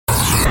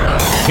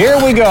Here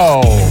we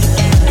go.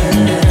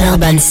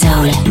 Urban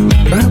Soul,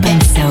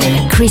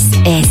 Chris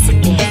S.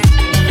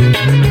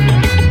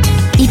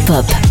 Hip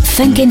Hop,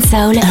 Funk and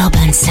Soul,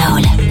 Urban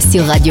Soul,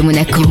 sur Radio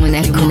Monaco.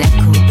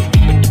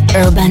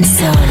 Urban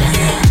Soul.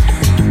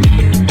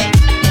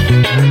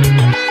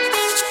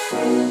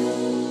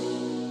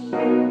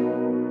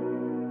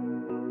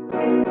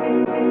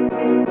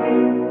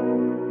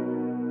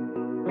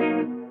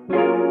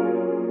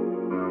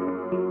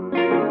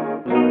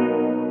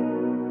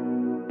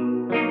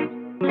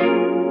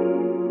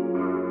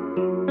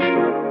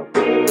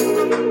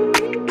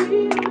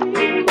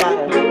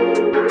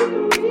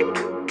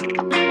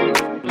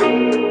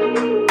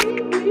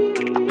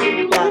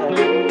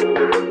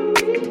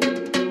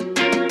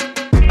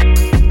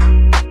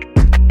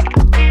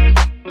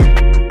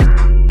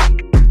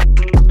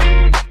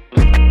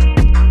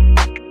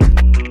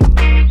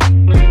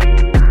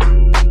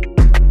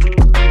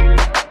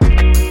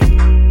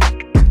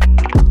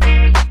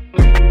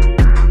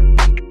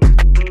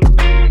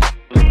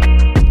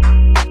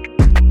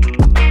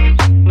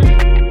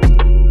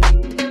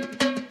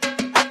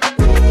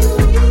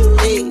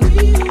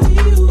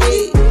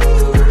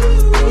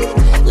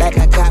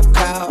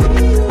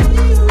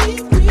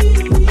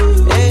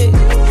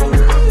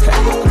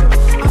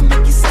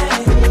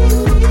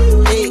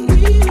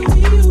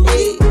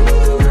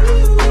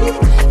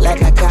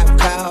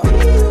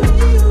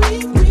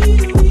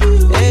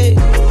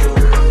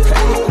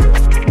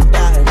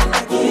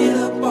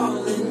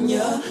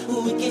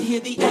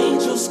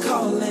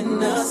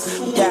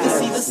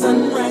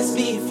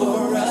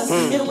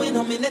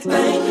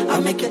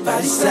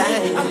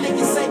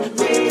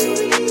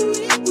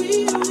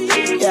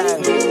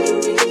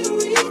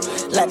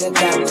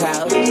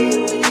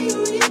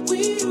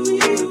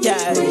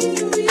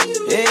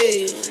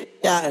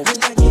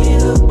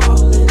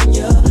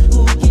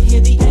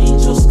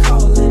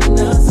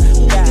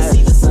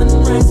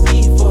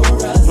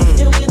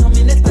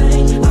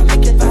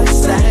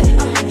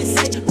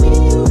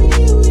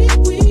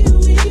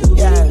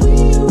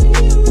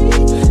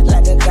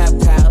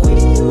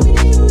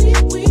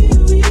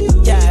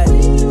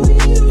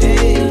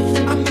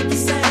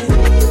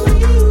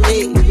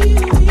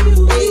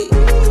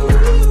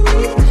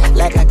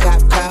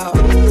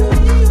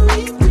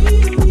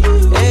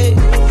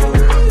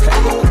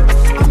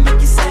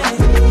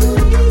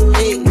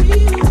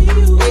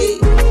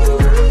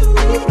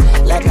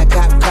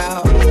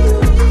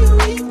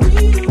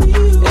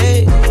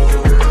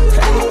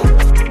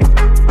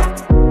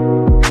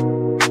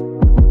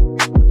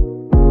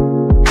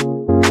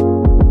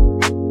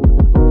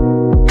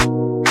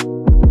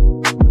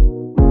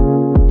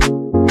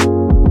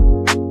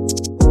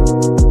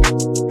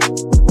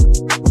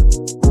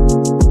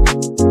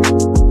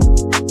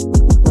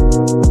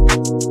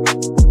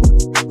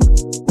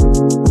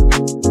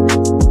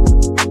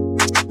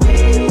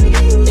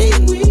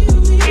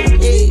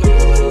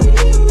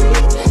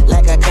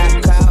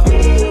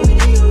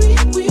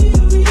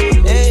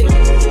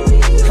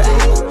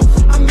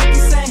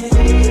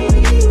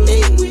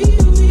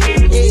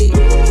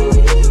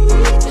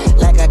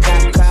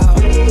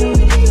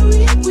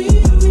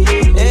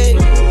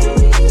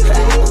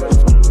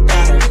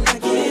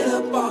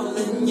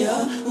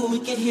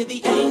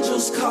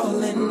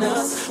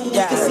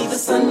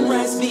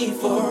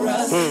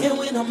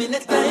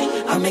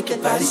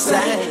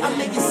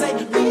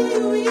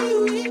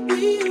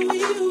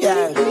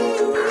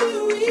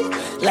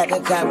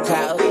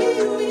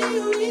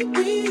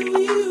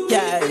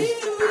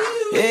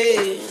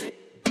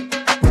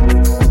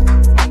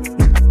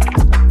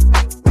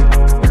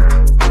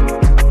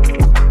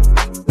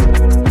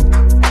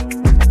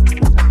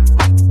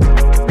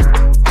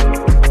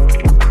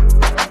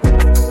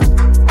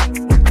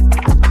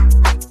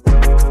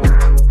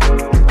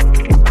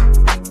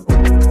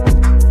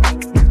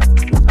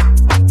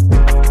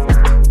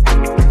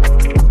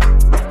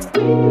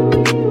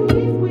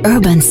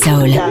 Urban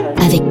Soul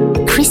avec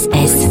Chris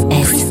S.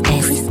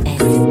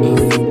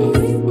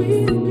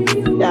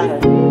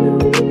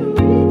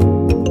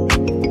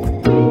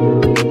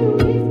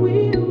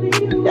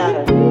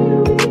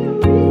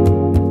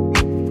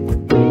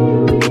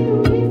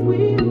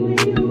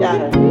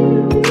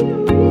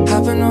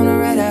 Hopping on a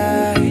red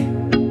eye.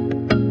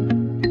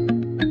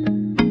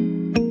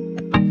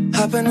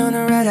 Hopping on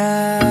a red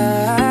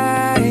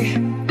eye.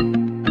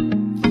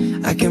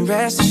 I can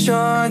rest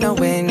assured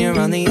knowing you're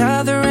on the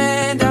other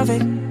end of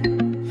it.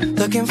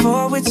 Looking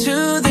forward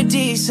to the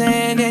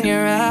descent and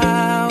you're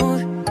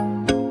out.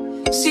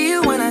 See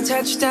you when I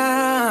touch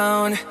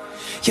down.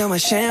 You're my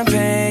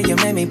champagne, you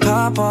made me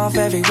pop off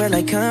everywhere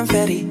like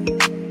confetti.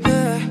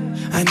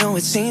 I know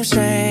it seems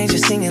strange, I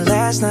seen you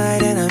last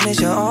night and I miss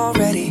you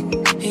already.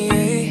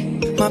 Yeah.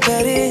 My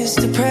bed is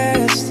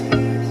depressed,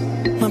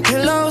 my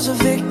pillow's a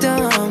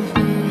victim.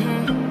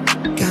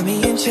 Got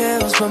me in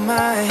chills, but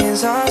my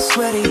hands are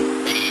sweaty.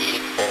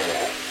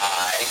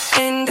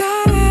 And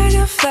I had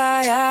to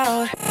fly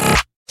out.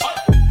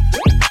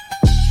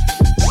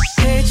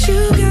 Hate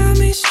you got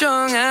me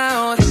strung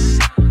out.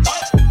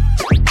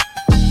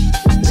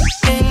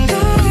 And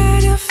I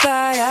had to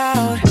fly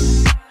out.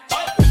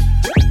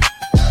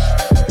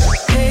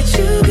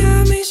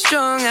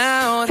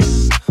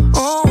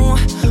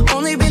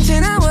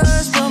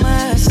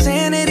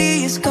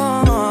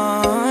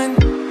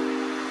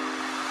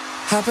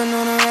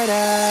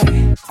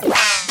 eye.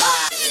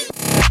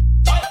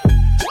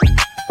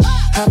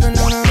 Hopping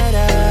on a red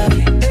eye.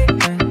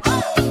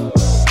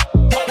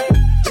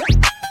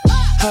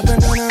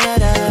 Hopping on a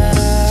red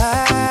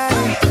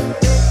eye.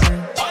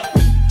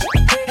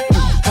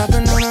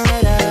 Hopping on a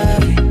red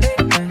eye.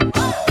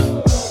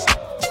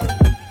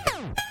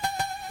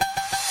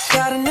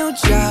 Got a new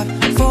job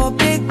for a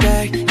big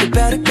bag. You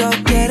better go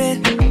get it.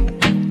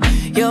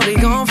 You'll be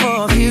gone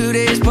for a few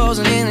days,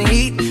 posing in the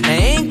heat. I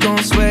ain't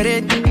gon' sweat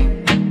it.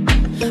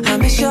 I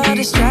miss your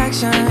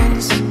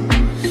distractions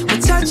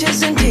with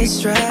touches and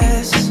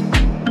distress.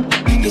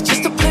 You're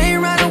just a plane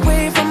right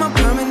away from a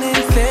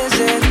permanent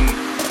visit.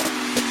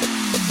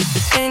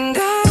 And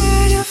I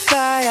had to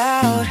fly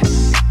out.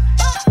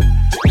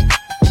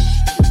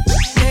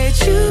 That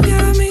you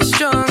got me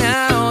strung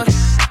out.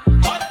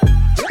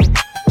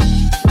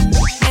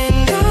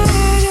 And I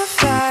had to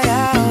fly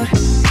out.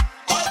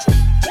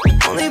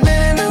 Only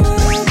been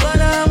alone, but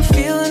I'm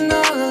feeling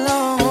all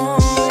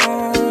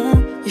alone.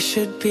 You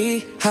should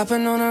be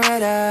hopping on a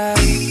red eye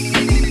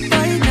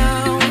right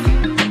now.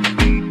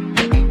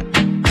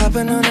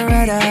 Hopping on a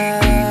red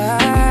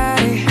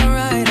eye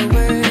right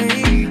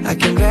away. I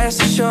can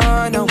rest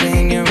assured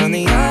knowing you're on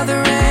the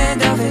other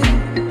end of it.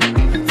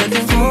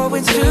 Looking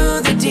forward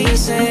to the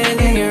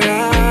descent in your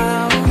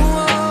out.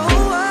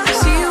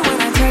 See you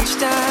when I touch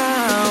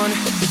down.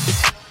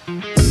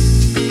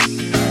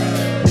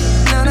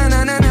 Na na na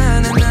na na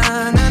na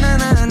na na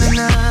na na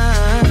na.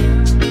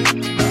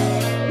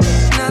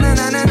 Na na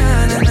na na na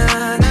na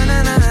na na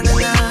na na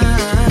na.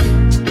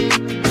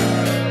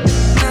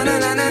 Na na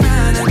na na na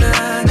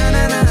na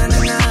na na na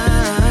na.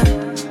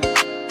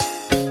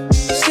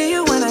 See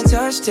you when I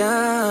touch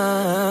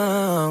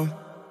down.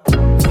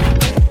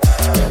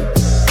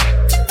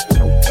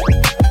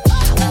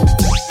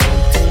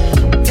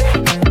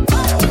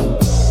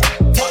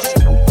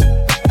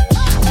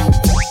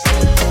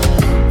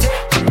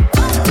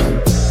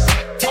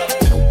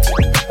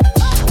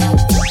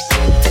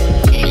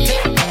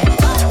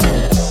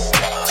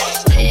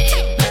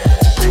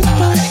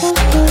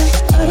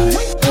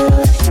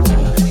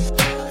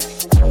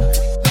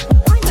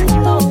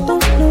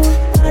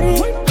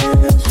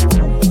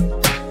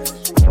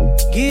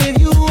 Give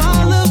you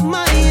all of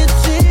my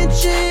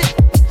attention.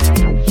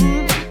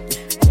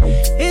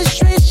 It's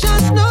straight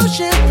shots, no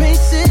champagne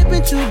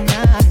sipping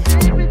tonight.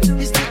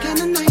 It's the kind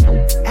of night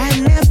at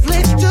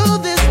Netflix, do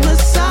this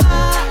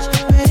massage.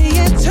 Better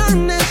yet,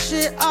 turn that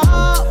shit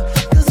off.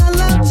 Cause I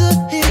love to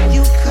hear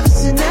you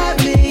cussing at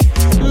me.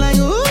 Like,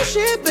 ooh,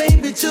 shit,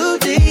 baby, too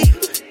deep.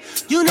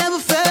 You never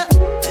felt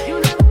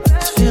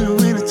this feeling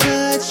when I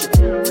touch you.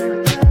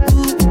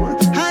 Ooh,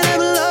 I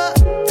never loved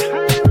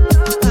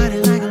nobody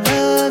like I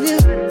love you.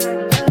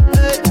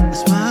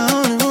 That's why I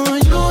only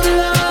want you to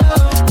love.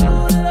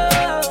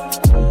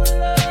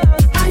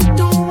 I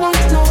don't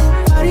want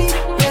nobody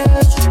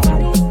else.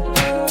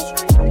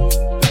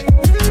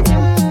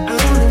 I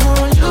only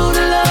want you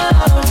to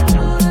love.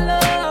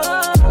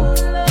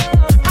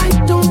 I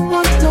don't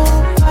want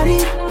nobody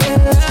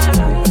else.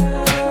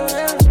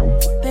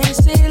 They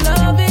say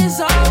love is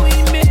all we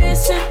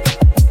missing.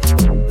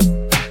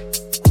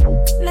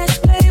 Let's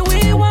play we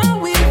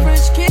want, we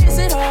French kiss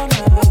it all night.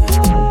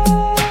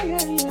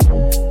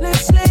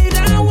 Let's lay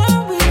down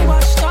while we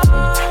watch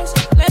stars.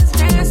 Let's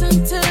dance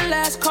until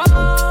last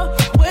call.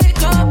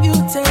 Wake up, you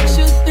text,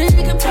 you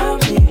think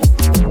about me.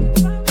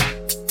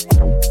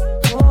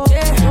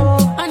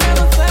 Yeah, I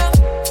never felt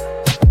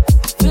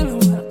feeling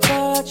when I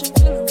touch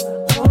you.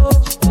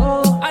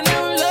 I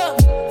never loved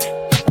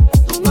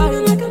nobody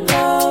like I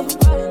love.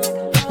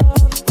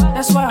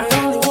 That's why I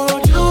only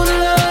want you to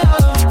love.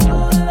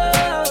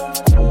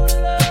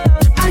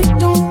 I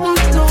don't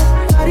want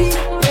nobody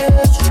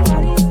else.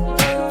 I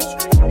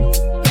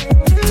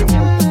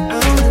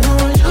only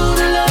want you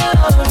to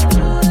love.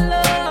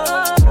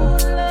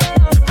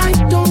 I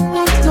don't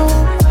want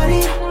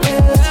nobody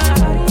else.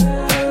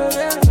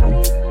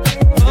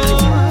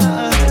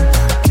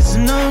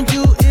 Kissing on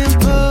you in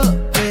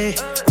public,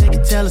 they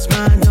can tell it's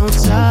mine, don't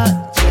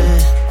touch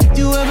it. If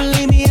you ever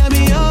leave me, I'll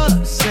be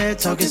upset.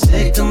 Talking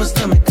sick to my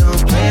stomach,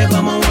 don't play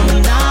about my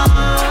woman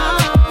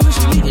now. Wish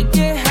we could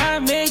get high,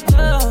 make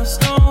love,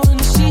 stone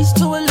the sheets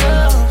to a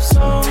love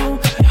song.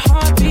 Your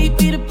heartbeat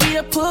beat a beat,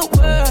 I put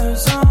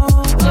words on.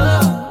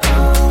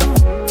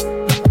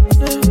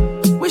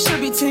 We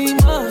should be team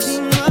us.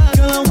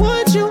 Girl, I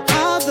want you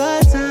all the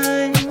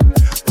time.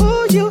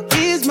 Ooh, you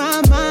ease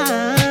my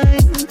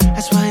mind.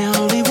 That's why I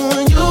only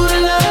want you to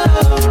love.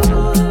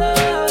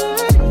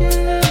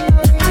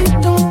 I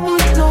don't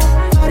want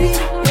nobody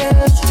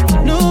else.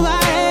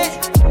 Nobody,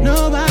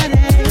 nobody.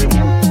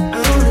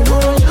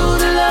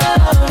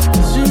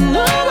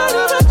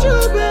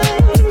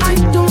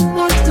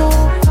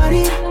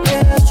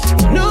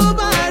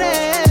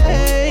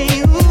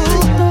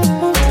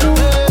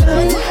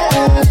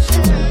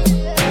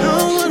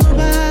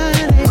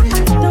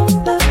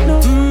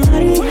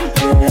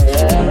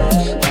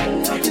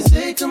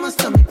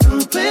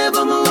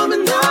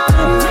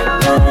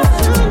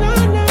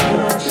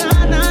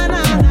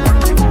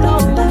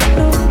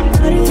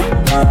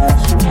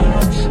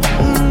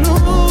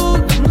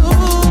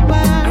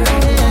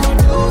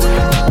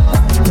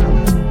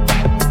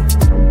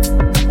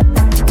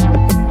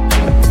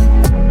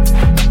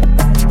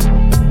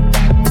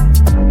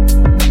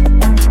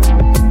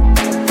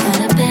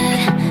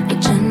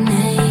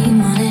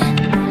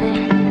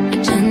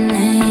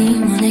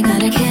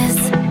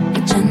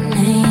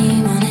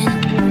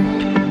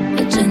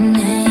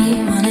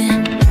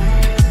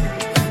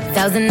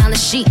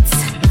 $1,000 sheets.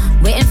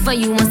 Waiting for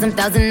you on some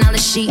 $1,000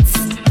 sheets.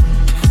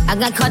 I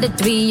got caught at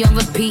 3 on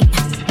repeat.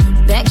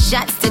 Back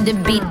shots to the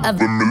beat of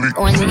a milli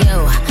on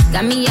you.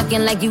 Got me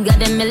acting like you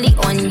got a milli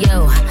on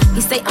you.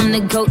 You say I'm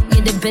the GOAT,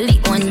 get a Billy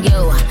on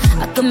you.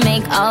 I can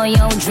make all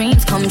your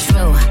dreams come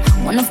true.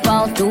 Wanna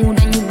fall through,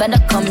 then you better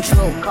come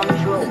true.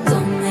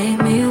 Don't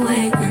make me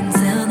wait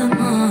until the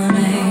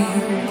morning.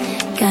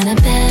 Got a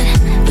bed,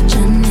 put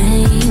your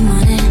name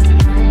on it.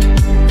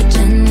 Put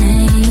your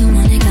name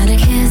on it. Got a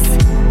kiss,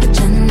 put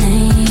your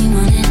name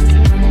on it.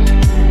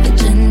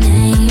 Put your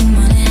name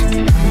on it.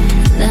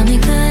 Love me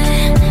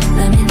good,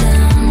 love me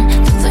down,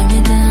 don't turn me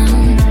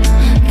down.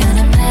 Got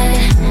a bed,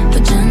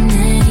 put your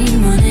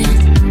name on it.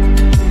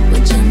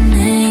 Put your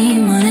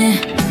name on it.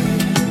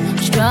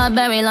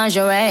 Strawberry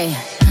lingerie,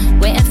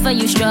 waiting for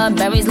you,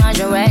 strawberries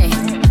lingerie.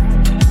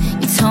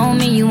 You told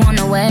me you on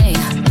the way.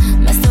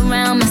 Mess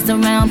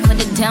around, put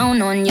it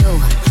down on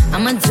you.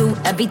 I'ma do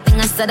everything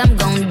I said I'm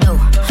gon' do.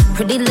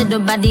 Pretty little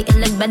body, it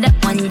look better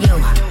on you.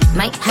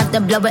 Might have to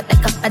blow it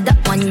like a feather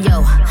on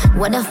you.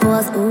 What if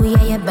was, ooh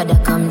yeah, you better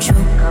come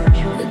true.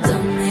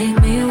 Don't make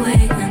me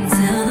wait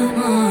until the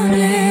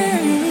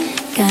morning.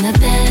 Got a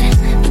bed,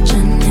 put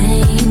your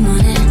name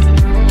on it.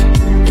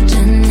 Put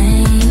your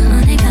name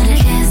on it. Got a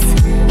kiss,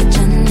 put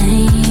your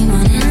name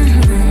on it.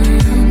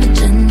 Put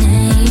your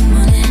name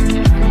on it.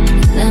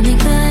 Love me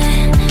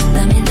good,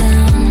 love me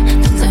down,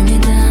 don't turn me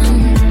down.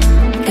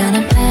 Got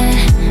a bed,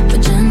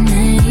 put your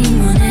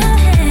name on it.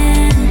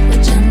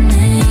 Put your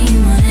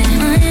name on it.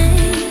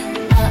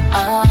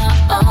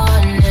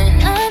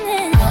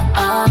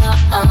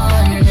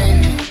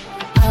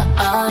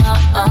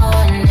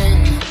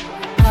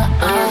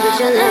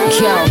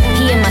 Yo,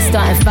 he in my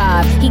starting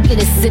 5. He get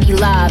his city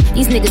live.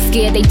 These niggas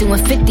scared they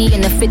doing 50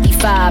 in the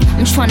 55.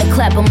 I'm tryna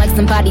clap him like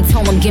somebody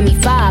told him give me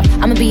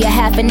 5. I'ma be a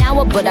half an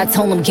hour, but I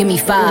told him give me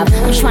 5.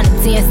 I'm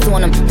tryna dance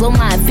on him, blow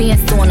my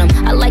advance on him.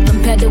 I like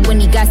him better when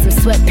he got some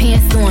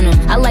sweatpants on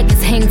him. I like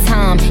his hang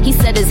time, he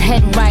said his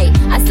head right.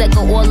 I said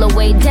go all the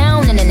way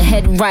down and then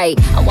head right.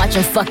 I watch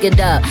him fuck it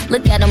up,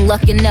 look at him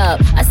lucking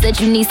up. I said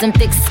you need some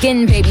thick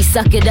skin, baby,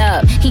 suck it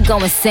up. He go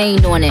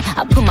insane on it,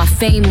 I put my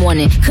fame on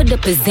it. Could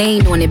up his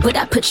Zane on it, but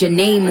I put your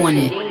name on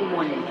it.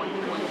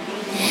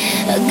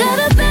 I got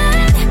a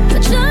bed,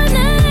 put your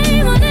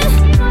name on it.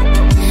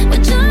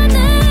 Put your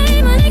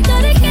name on it.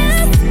 Got a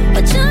kiss,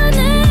 put your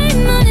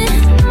name on it.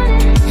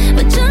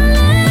 Put your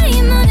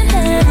name on it.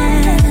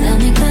 Love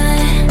me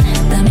good,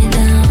 love me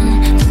down,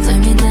 don't turn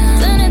me down.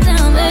 Turn it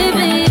down,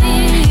 baby.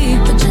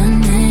 Put your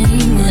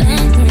name on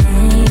it.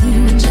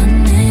 Put your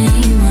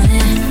name on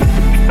it.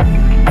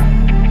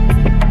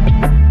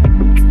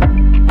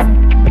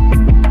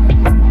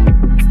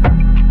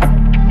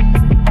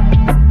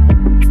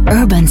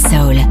 Urban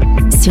Soul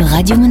sur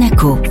Radio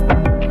Monaco.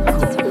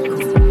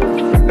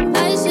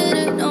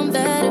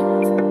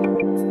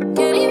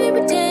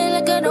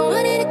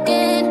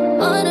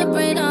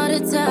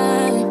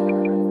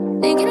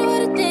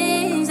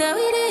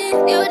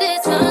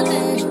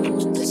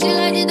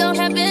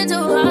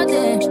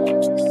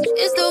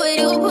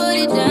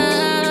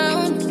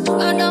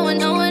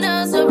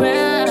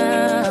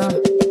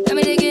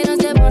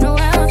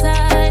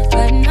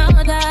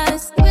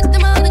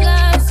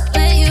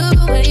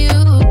 Where you,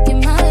 get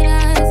my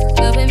eyes,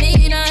 loving me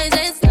nice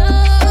and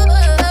slow.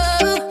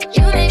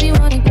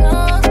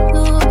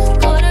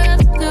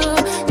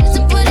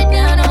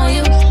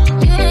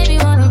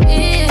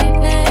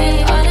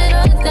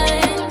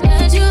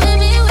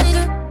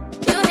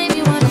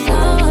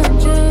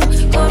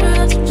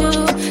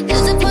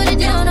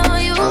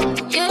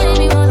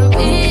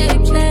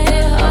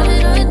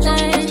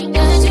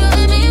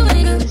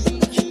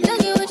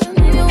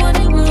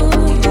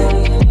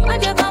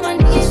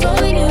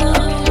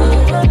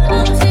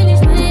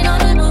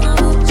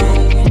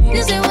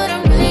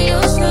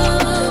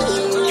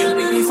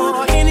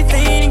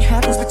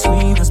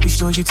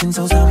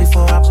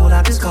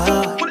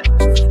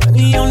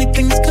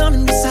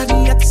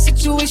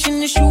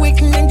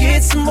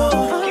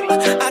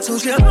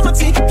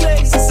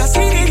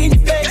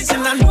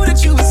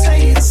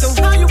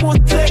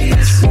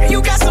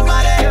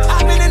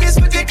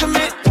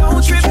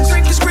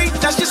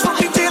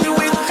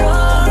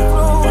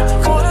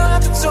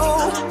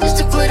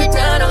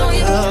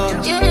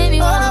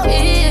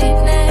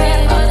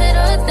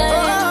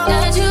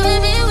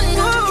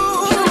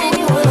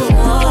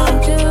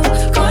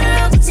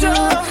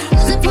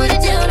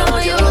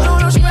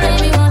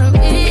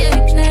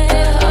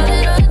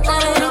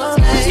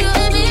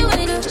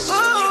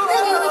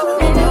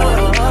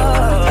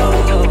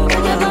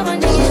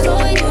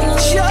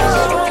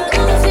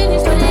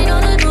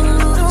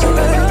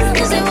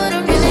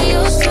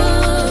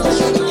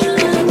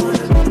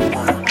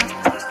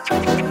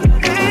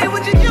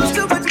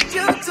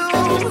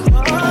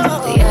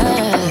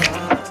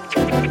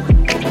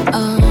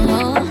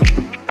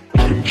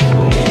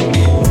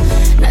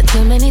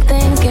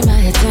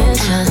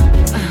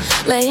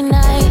 late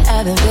night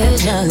having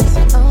visions.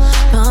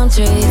 Palm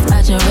trees,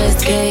 matching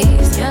wrist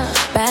case.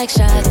 Back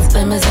shots,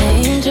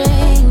 limousine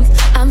drinks.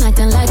 I'm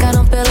acting like I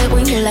don't feel it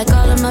when you like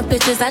all of my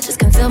pictures. I just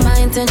conceal my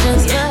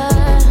intentions,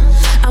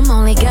 I'm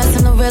only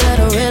guessing the real of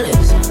the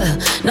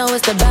realest. No,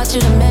 it's about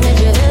you the minute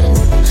you hit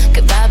it.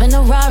 Could vibe in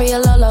a Rari, a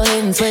Lolo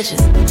hitting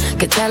switches.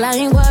 Could tell I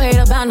ain't worried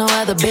about no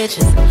other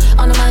bitches.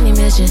 On a money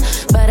mission,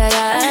 but I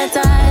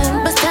got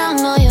time. But still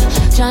know you,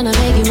 tryna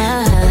make you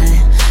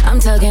mine. I'm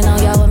tugging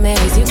on y'all with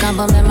Marys. You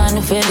compliment my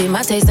new Fendi.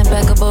 My taste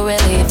impeccable,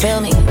 really, you feel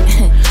me?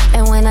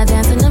 And when I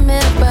dance in the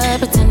mirror,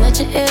 pretend that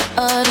you hear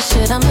all the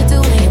shit I'ma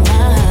do in your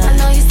mind. I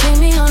know you see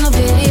me on the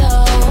video.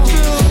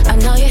 I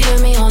know you hear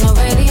me on the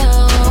radio.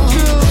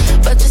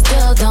 But you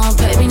still don't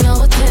pay me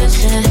no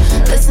attention.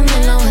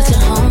 Listening to what your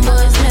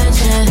homeboys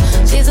mention.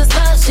 She's a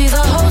slut, she's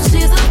a hoe,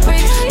 she's a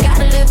freak. Got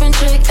a different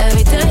trick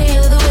every day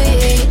of the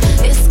week.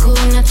 It's cool,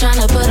 not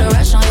tryna put a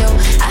rush on you.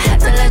 I had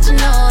to let you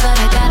know that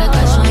I got a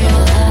crush on you.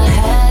 I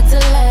had to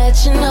let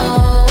you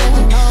know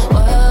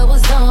what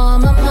was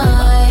on my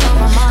mind.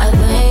 I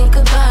think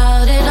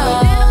about it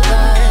all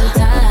the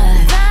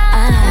time.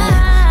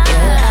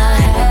 Yeah, I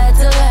had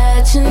to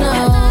let you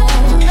know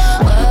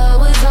what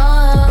was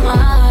on my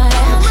mind.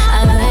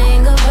 I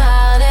think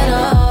about it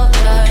all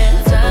the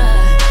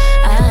time.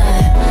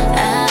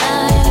 I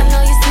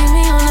know you see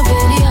me on the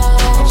video.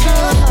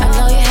 I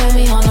know you hear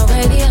me on the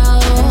radio.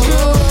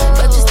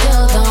 But you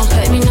still don't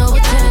pay me no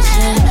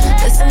attention.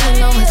 Listen to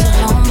know what your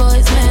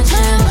homeboys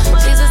mention.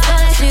 She's a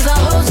slut, she's a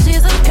hoe,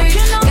 she's a freak.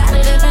 Got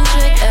a different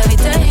trick every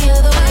day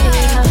of the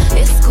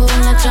week. It's cool,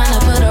 not tryna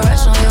put a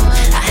rush on you.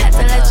 I had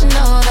to let you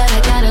know that I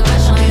got a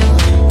crush on you.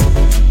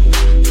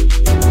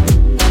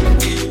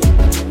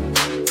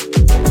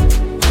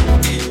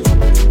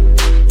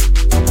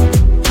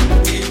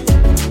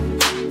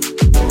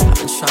 I've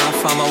been trying to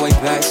find my way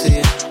back to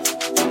you.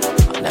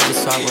 I never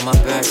talk with my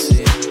back to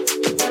you.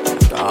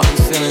 After all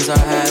these feelings I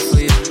had for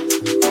you,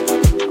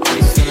 all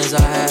these feelings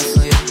I had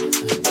for you,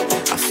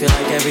 I feel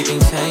like everything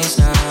changed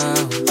now.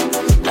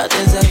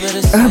 Nothing's ever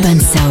the same. Urban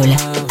Soul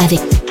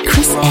avec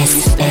Chris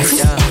S.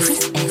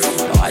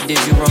 No, I did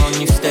you wrong,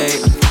 you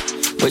stayed.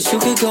 But you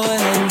could go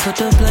ahead and put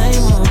the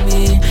blame on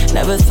me.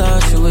 Never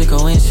thought you would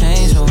go and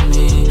change on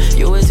me.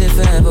 You was here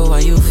forever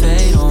while you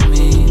fade on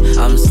me.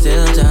 I'm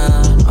still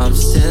down, I'm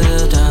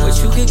still down. But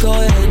you could go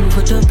ahead and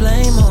put the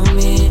blame on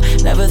me.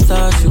 Never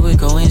thought you would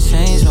go and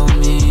change on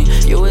me.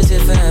 You was here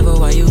forever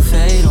while you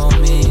fade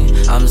on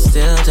me. I'm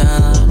still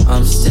down,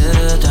 I'm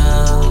still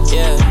down.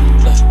 Yeah,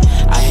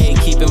 I hate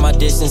keeping my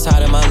distance,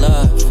 hiding my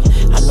love.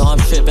 I know I'm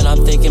tripping,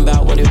 I'm thinking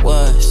about what it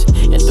was.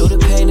 And through the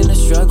pain and the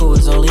struggle,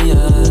 it's only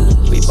us.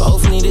 We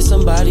both needed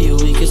somebody who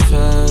we could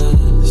trust.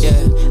 Yeah,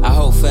 I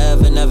hope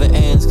forever never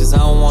ends. Cause I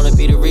don't wanna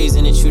be the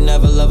reason that you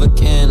never love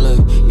again.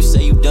 Look, you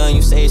say you done,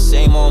 you say it's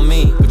shame on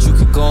me. But you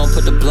could go and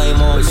put the blame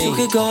on me. But you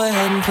could go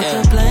ahead and put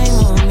the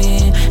blame on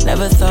me.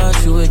 Never thought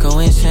you would go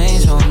and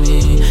change on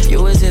me.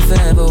 You was here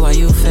forever while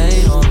you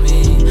fade on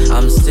me.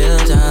 I'm still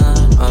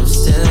down, I'm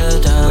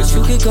still down. But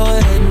you could go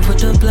ahead and put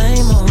the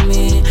blame on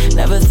me.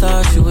 Never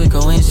thought you would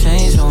go and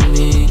change on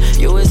me.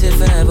 You was here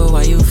forever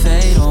while you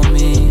fade on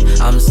me.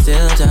 I'm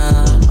still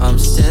down, I'm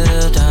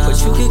still down. But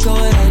you could go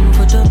ahead and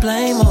put the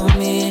blame on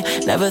me.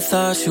 Never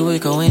thought you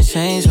would go and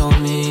change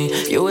on me.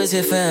 You was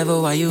here forever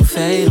while you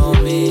fade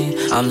on me.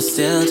 I'm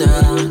still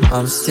down,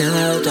 I'm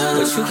still down.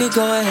 But you could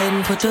go ahead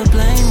and put the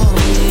blame on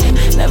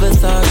me. Never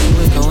thought you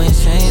would go and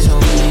change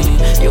on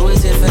me. You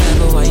was here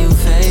forever while you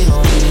fade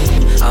on me.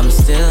 I'm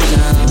still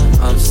down,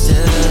 I'm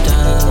still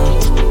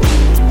down.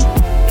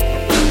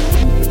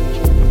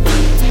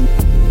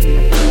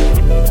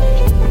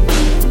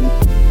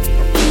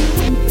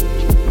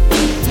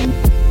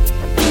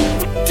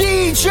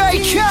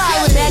 DJ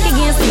Khaled. Back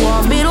against the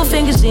wall, middle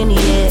fingers in the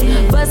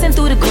air. Busting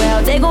through the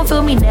crowd, they gon'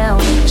 feel me now.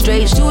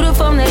 Straight shooter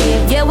from the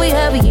hip, yeah, we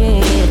heavy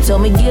in here.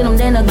 Told me get him,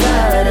 then I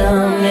got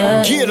him,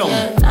 yeah. Get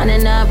him.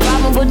 99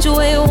 problem, but you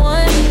ain't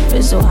one.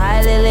 Been so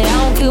high lately,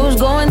 I don't care what's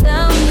going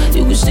down.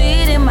 You can see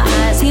it in my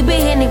eyes, he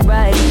been hitting it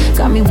right.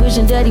 Got me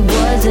wishing that he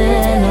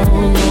wasn't,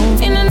 oh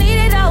no. And I need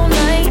it all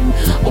night.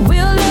 A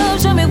real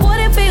love, show me what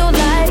it feel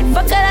like.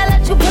 Fuck it, I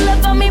let you pull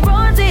up on me,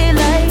 broad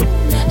daylight.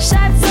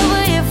 Shots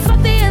over here,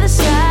 fuck the other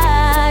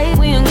side.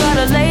 We ain't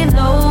gotta lay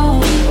low,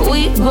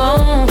 we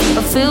grown.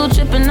 A field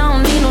trip and I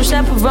don't need no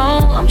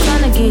chaperone. I'm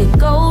tryna get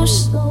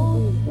ghost. Oh,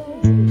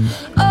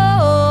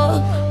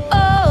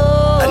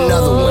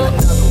 Another one.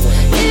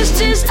 it's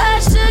just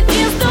us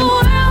against the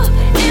world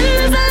in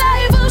this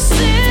life of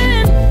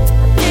sin.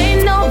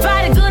 Ain't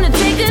nobody gonna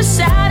take us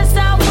out. It's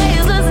our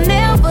ways, us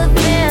never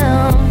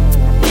them.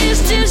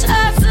 It's just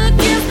us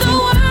against the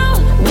world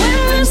when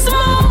the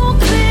smoke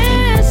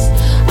clears.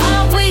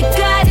 All we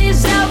got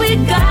is all we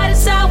got.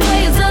 It's our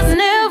ways, us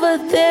never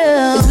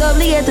them. It's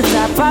lovely at the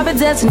top, private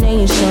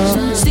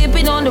destination.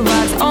 Sipping on the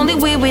rocks, only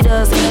we with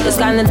us. This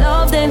kind of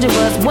love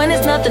dangerous when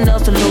it's nothing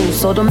else to lose.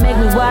 So don't make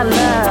me wild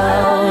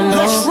out.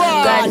 Let's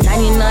ride. Got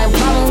 99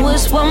 problem,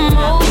 wish one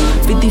more.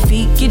 50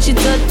 feet, get you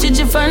touch at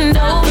your front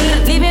door.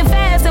 Leaving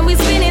fast and we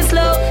spinning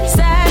slow.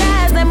 Side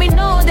eyes, let me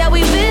know that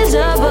we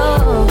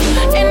visible.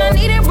 And I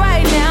need it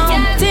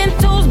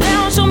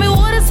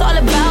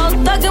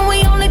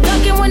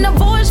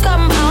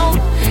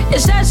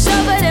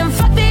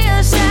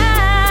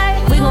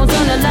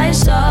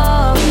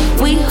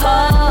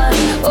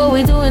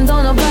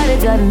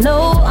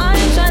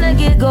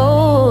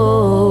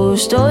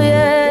changed, oh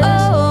yeah.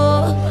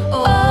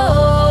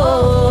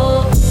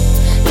 Oh,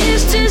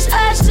 it's just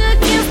us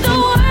against the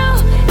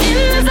world in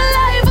this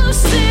life of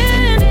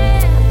sin.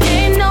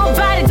 Ain't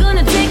nobody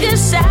gonna take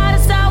us out.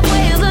 It's our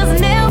ways, us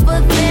never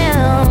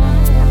them.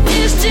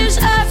 It's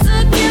just us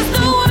against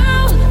the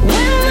world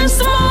when the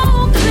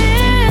smoke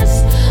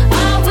clears.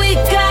 All we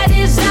got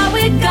is all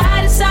we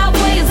got. It's our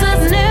ways,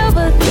 us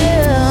never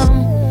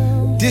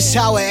them. This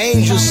how an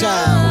angel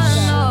sounds.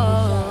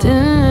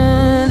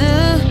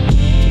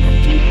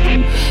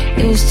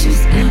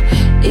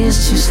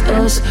 It's just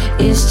us.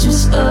 It's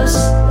just us.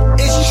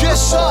 It's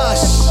just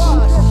us.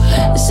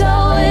 It's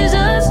always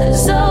us.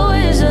 It's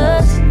always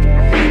us.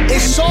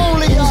 It's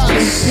only us.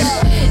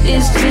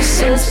 It's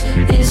just us.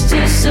 It's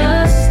just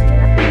us.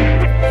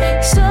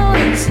 It's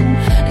always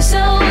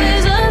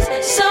us.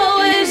 It's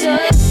always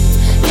us.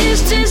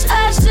 It's just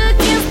us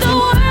against the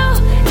world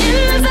in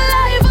this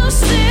life of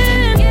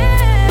sin.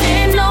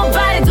 Ain't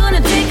nobody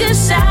gonna take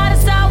us out.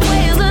 It's our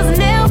ways, us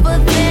never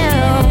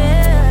them.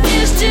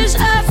 It's just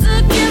us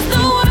against the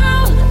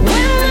world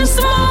when the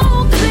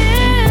smoke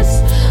clears.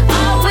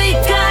 All we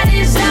got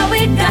is all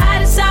we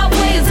got. It's our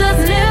ways, us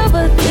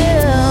never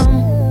them.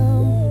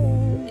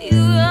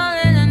 You all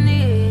that I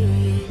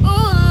need.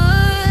 Ooh.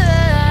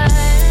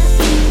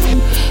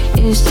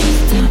 It's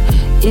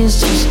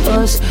just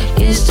us.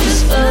 It's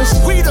just us.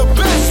 We the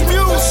best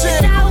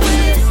music.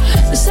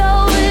 It's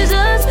always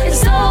us.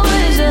 It's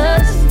always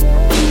us.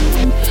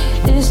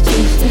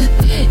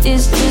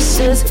 It's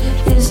just us.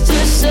 It's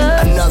just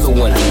us. Another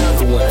one.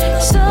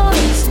 It's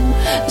always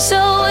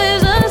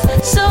us.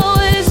 It's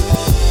always.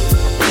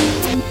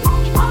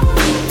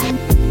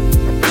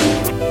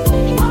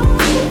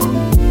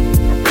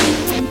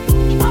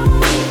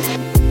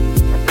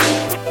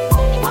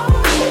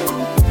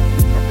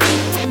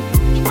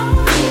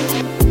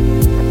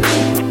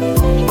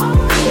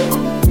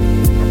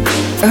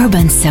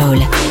 Urban Soul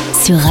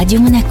sur Radio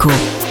Monaco.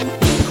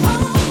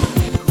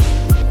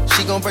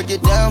 She gon' break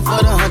it down for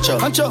the huncho.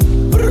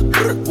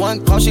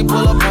 One call, she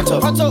pull up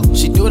pronto.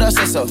 She do what I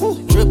say so.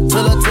 Drip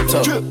till her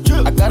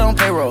tiptoe. I got on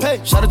payroll.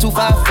 Shout out to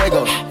 5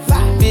 Fuego.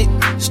 Big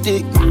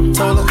stick,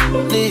 told her,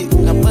 leave.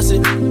 Now bust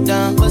it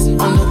down, bust it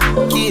on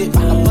the kid.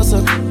 I bust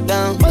her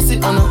down, bust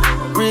it on the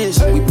wrist.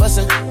 We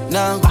bustin'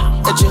 now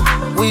at your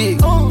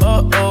wig.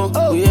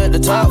 We at the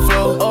top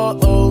floor.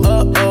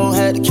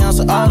 Had to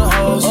cancel all the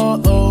hoes.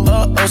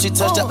 She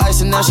touched the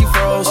ice and now she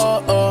froze.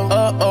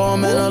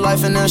 Man, her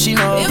life and now she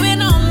knows. You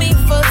been on me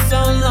for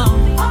so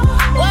long.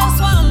 What's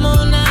one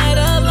more night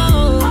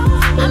alone?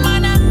 I might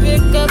not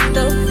pick up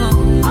the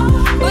phone,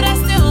 but I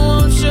still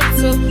want you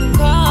to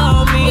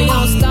call me. We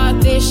gon'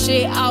 start this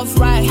shit off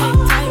right.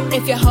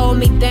 If you hold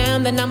me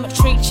down, then I'ma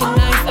treat you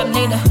nice. I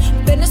need a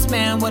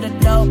businessman with a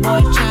dope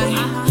boy chain.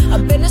 A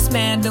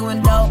businessman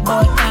doing dope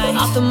boy things.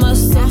 Off the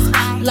muscle,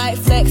 light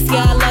flex,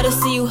 yeah, I love to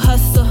see you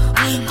hustle.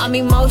 I'm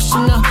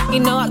emotional, you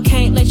know I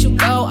can't let you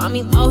go. I'm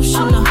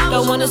emotional,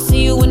 don't wanna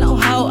see you in no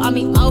hole. I'm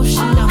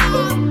emotional.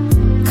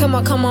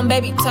 Come on,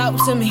 baby, talk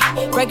to me.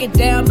 Break it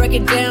down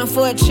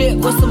for a chick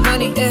with some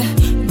money, yeah.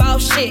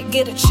 Bout shit,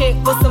 get a chick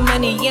with some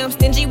money. Yeah, I'm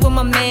stingy with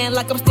my man,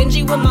 like I'm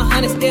stingy with my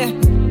honeys, yeah.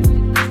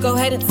 Go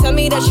ahead and tell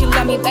me that you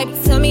love me, baby,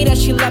 tell me that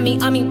you love me.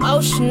 I'm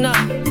emotional,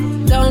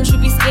 don't you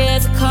be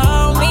scared to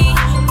call me.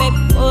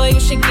 Baby boy, you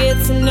should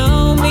get to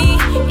know me.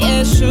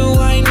 Yeah, true,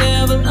 I ain't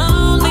never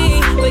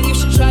lonely, but you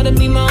should try to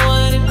be my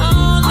one and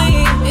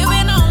only. You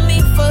been on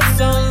me for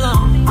so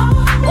long.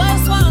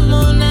 What's one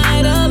more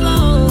night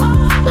alone?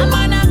 I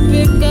might not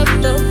pick up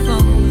the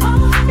phone,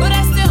 but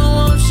I still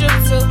want you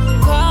to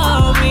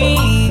call me.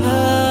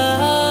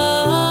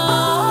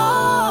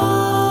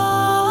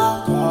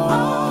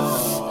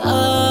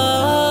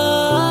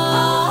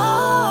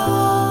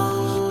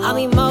 I'm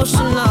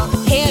emotional.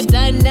 Hair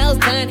done, nails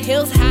done,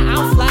 heels high,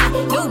 I'm fly.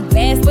 New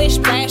bag, splish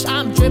splash,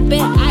 I'm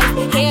dripping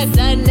ice. Hair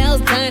done,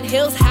 nails done,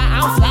 heels high,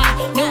 I'm fly.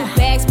 New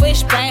bag, splish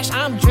splash,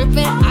 I'm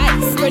dripping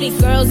ice. Pretty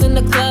girls in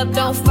the club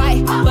don't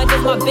fight, but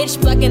if my bitch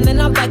bucking, then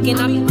I'm bucking.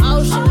 I'm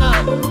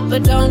emotional,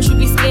 but don't you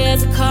be scared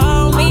to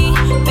call me.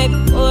 Baby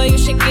boy, you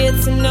should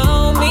get to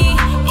know me.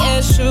 Yeah,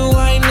 it's true,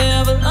 I ain't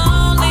never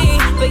lonely,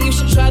 but you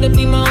should try to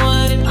be my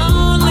one and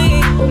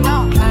only.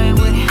 Don't play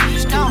with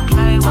it, don't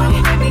play with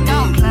it, baby,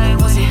 don't play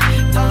with it.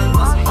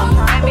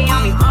 Baby,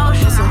 I'm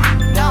emotional.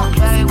 Don't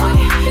play with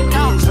it.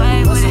 Don't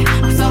play with it.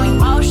 I'm so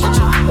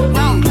emotional.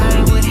 Don't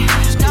play with it.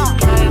 Don't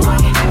play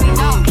with it. Baby,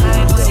 don't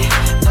play with it.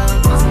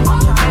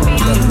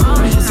 Baby, I'm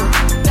emotional.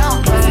 Don't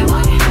play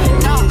with it.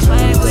 Don't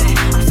play with it.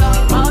 I'm so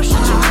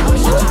emotional.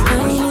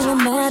 I ain't even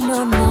mad, no,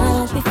 not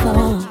like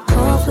before.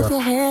 Off with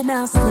your head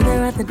now,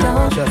 slither at the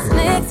door.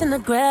 Snakes in the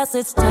grass,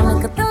 it's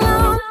time to cut the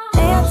lawn.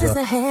 Hands is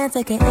a hand,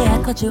 take it,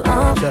 I cut you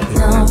off.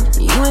 No,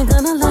 you ain't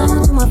gonna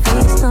lie to my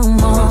face no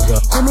more.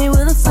 Hit me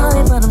with a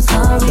sorry, but I'm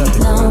sorry,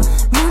 no.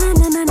 No,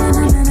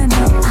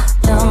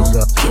 don't.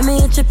 Give me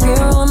a chip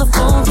here on the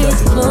phone,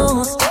 case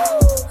closed.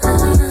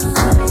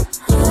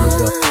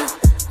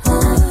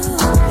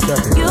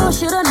 You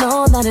should've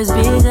known that it's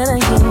bigger than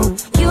you.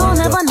 You'll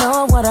never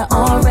know what I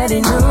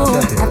already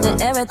knew. After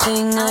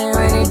everything I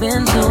already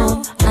been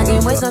through, I get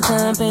can't waste no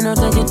time, pay no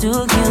attention to you.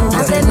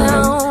 I said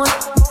no.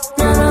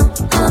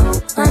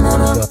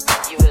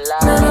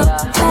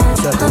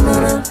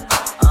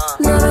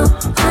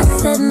 I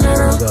said no.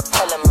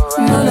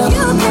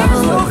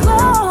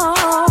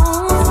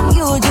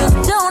 You just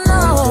don't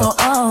know.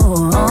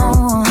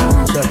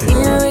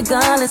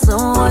 Irregardless of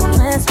what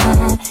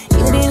transpired,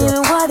 you didn't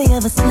even worthy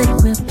of a slick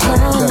reply.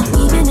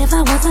 Even if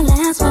I was the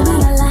last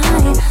woman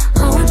alive, I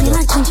would be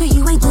like Ginger,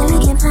 you ain't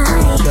delicate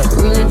high.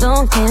 Really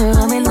don't care,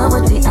 I'm in love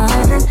with the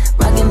island.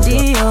 Rockin'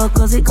 Dior,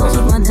 cause it goes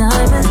with my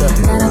diamonds.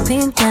 Got a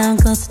pink gown,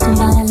 cause to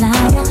my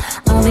liar.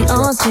 I'll be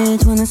on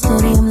stage when the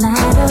stadium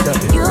light up.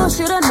 You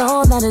should've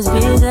known that it's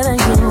bigger than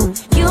you.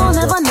 You'll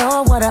never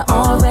know what I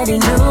already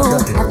knew.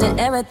 After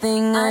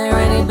everything I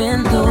already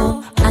been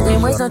through, I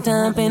can't waste no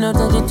time, pay no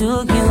attention to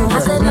you. I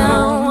said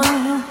no, I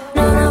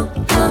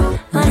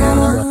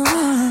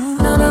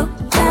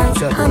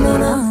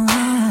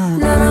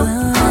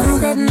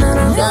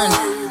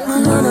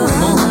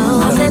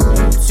said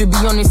to be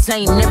honest, I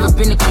ain't never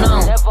been a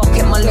clown.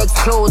 Kept my legs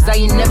closed, I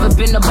ain't never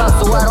been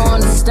about. So I don't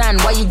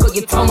understand why you got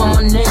your tongue on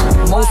my name.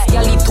 Most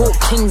galley talk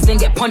kings, then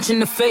get punched in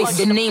the face.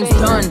 The name's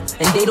done,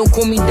 and they don't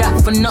call me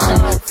that for nothing.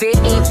 Fear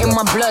ain't in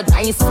my blood,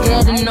 I ain't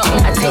scared of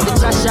nothing. I take the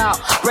trash out,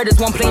 brothers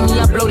won't play me,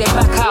 I blow their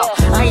back out.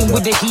 I ain't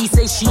with the he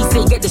say, she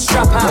say, get the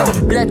strap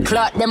out. Blood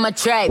clot, then my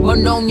tribe,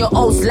 run down your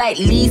oats like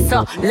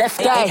Lisa.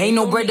 Left eye, ain't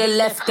no brother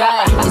left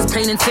eye. It's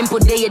plain and simple,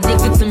 they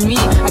addicted to me.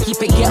 I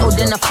keep it ghetto,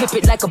 then I flip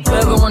it like a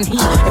burger on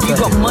heat. If you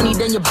got money,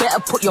 then you better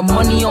put your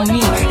money on me.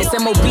 It's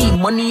MOB,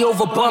 money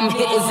over bum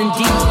hitters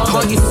indeed.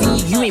 Can't you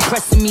see, you ain't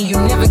pressing me, you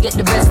never get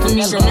the best of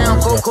me. Chanel,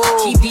 Coco,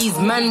 keep these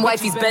man,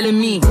 wifey's belling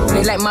me.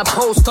 They like my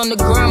post on the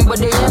ground, but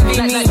they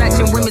envy me.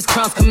 Snatching women's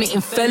crowns,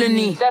 committing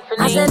felony.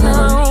 I said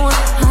no,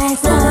 I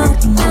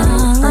said no.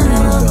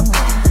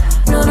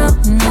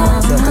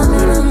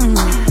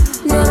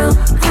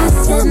 I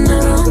said no.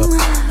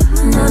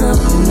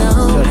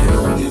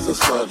 He's a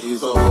slut,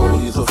 he's a hoe,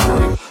 he's a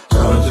freak.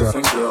 Got a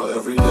different girl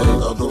every day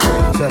of the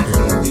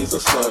week. He's a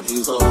slut,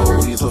 he's a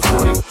hoe, he's a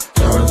freak.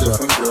 Got a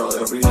different girl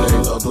every day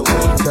of the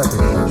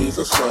week. He's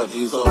a slut,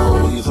 he's a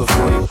hoe, he's a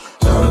freak.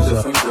 Got a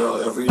different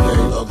girl every day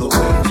of the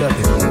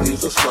week.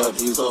 He's a slut,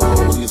 he's a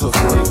hoe, he's a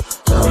freak.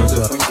 Got a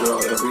different girl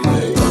every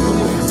day of the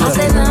week. I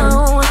said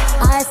no,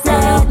 I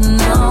said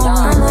no.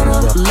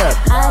 Look,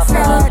 I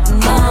said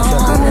no.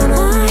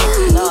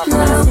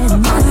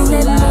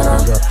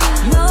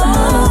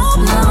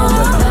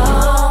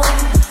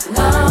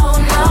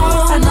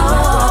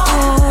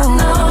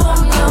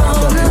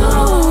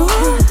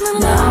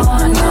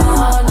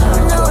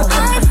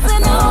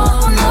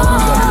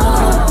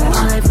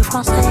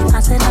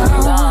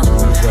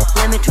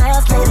 Let me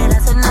translate it, I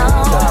said no.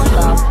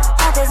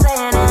 I just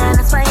saying it in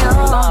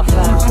Espanol.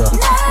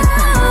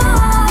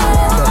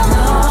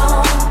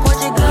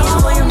 Portuguese,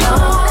 well you know.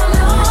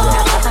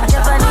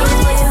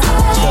 Japanese,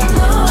 well you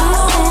know.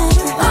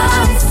 I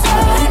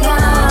said no.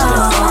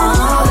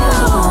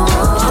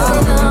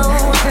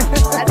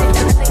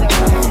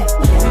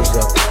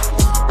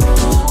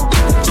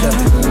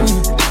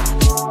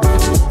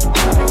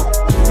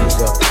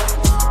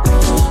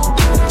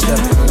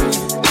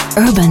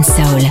 Urban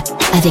Soul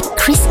avec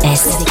Chris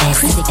S.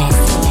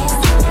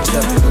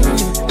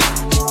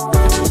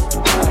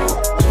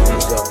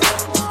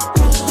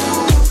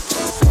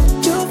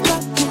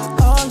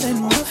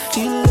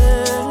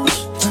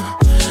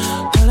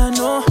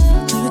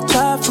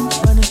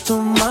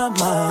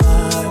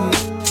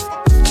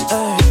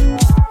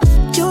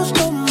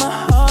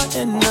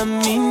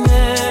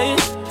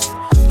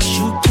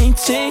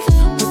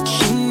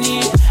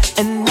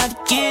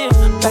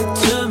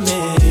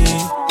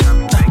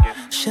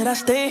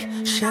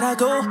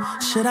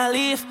 Should I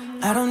leave?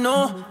 I don't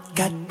know.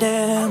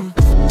 Goddamn.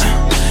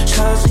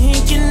 Cause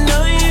thinking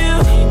of you,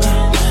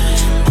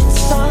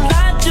 it's all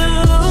I do.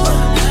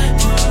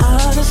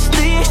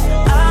 Honestly,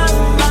 I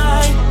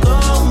might go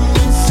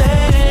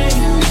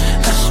insane.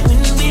 Cause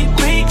when we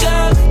break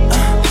up,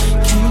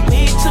 can't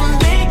wait to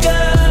make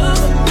up.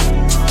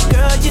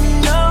 Girl, you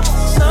know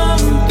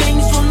some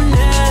things will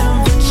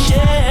never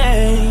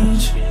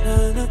change. Keep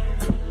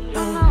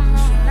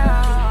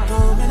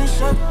going in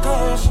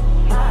circles.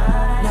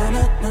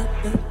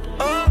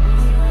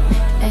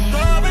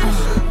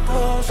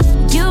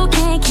 You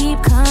can't keep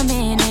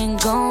coming and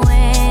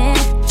going,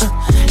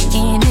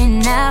 in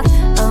and out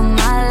of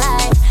my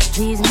life.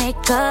 Please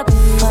make up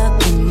your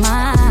fucking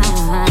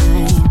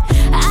mind.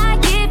 I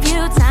give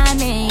you time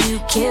and you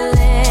kill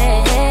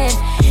it.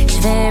 It's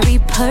very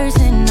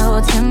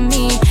personal to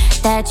me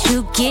that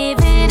you give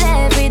it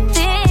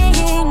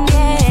everything,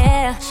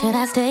 yeah. Should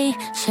I stay?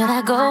 Should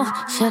I go?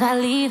 Should I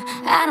leave?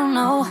 I don't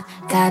know.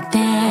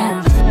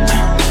 Goddamn.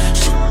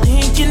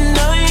 Thinking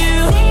of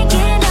you,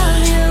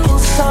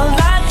 it's all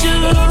I do.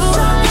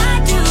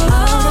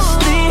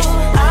 Honestly,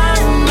 I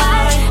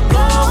might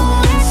go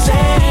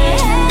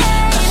insane.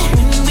 Cause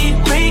when we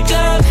break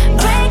up,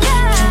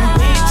 can't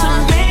wait to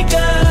make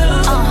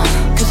up.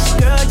 Cause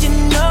girl, you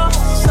know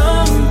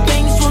some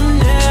things will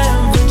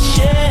never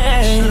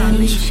change. Should I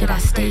leave? Should I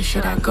stay?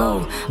 Should I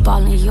go?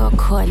 Ball in your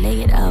court,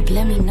 lay it up,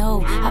 let me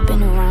know. I've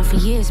been around for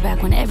years,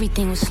 back when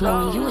everything was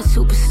slow. And you a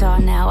superstar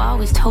now, I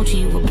always told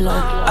you you would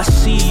blow. I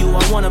see you,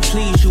 I wanna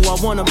please you, I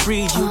wanna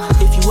breed you.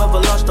 If you ever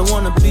lost, I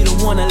wanna be the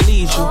one that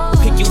leads you.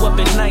 Pick you up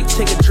at night,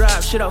 take a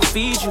drive, shit, I'll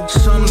feed you.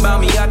 Something about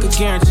me, I could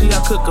guarantee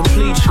I could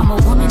complete you. I'm a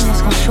woman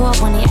that's gon' show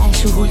up when they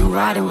ask you who you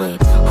riding with.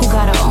 Who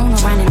got her own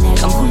around the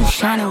neck, I'm who you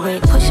shining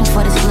with. Pushing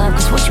for this love,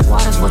 cause what you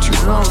water's what you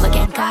grow. Look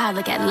at God,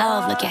 look at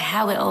love, look at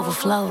how it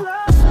overflows.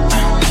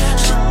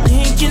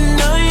 Thinking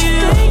of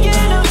you,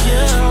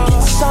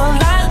 it's all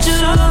I do.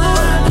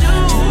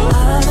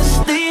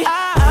 Honestly, I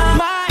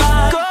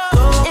might go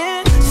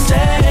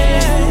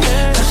insane.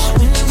 Cause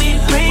when we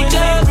break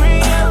up,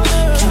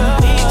 can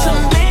we to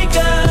make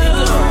up?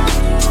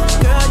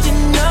 Girl, you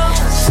know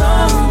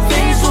some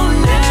things will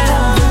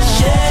never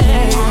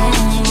change.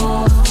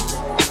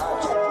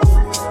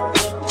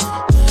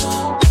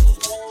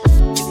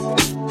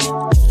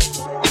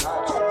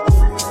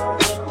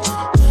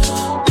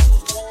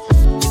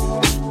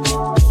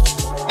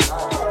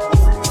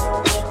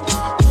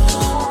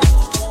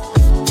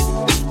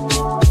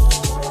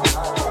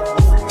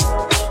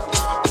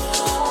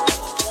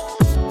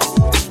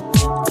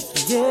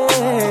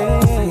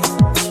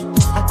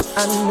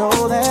 I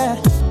know that.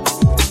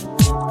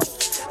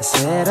 I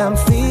said I'm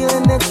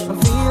feeling it, I'm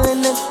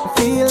feeling it, I'm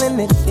feeling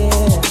it,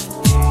 yeah.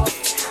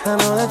 I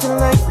know that you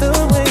like the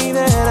way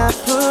that I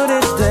put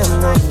it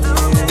down on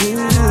you.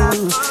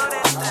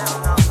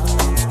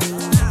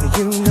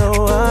 You know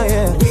I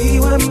am. We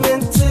were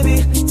meant to be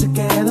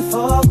together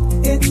for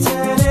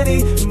eternity,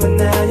 but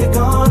now you're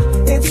gone.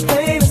 It's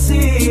plain to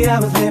see I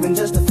was living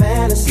just a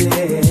fantasy.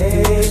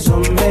 So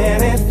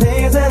many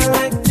things I'd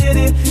like to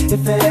do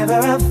if ever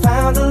I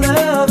found a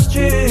love's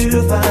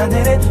true.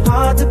 Finding it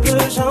hard to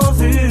push on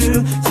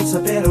through since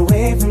I've been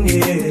away from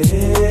you.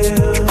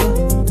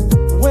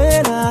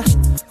 When I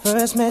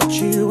first met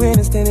you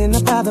and standing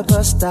up by the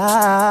bus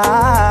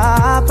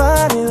stop,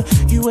 I knew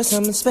you were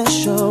something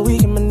special.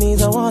 Weak in my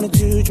knees, I wanted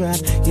to drop.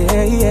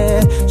 Yeah,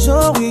 yeah.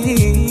 So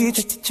we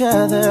tricked each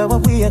other.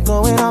 What we had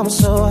going on was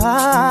so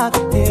hot.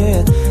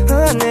 Yeah,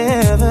 I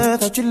never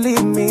thought you'd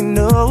leave me,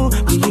 no.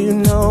 But you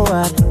know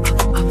what?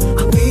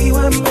 We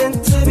were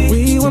meant to be.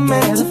 We were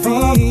meant to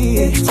be.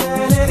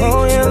 Eternity.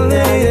 Oh yeah,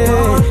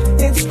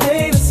 yeah. It's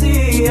plain to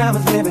see I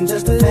was living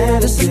just a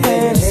fantasy.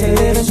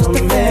 Living just a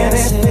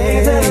fantasy.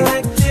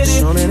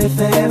 So many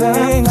things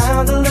I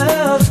found a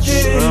love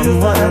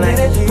true. Finding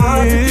it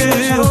hard to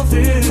push on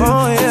through.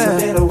 Oh yeah, since I've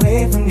been away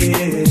from you.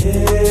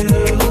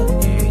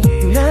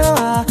 Now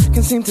I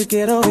can seem to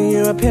get over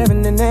you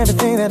appearing in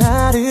everything that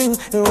I do.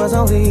 It was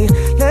only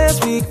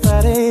last week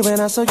Friday when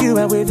I saw you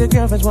out with your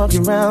girlfriends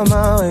walking around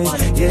my way.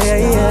 Yeah,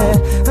 yeah.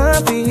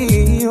 I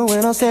feel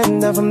when I'm setting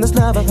down from this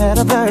love I've had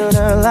to burn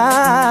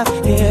alive.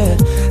 Yeah,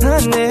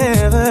 I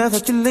never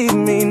thought you'd leave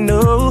me,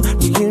 no.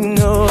 But you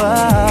know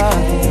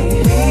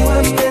we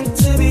were meant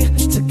to be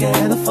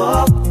together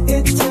for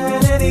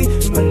eternity,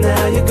 but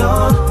now you're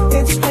gone.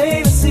 It's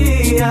plain to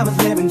see I was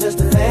living just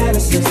a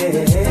fantasy.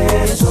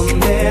 So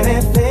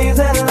many things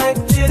I'd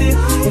like to do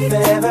if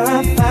ever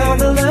I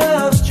found a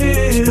love's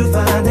true.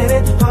 Finding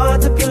it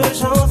hard to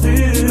push on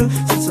through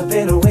since I've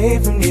been away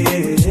from you.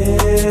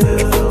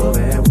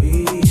 Where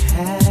we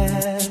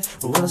had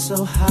was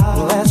so high.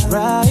 Well, that's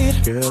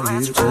right, girl,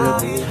 you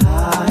took me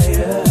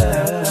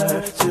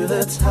higher to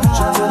the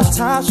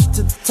top,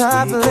 to the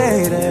top,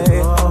 lady.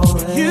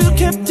 You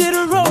kept it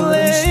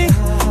rolling.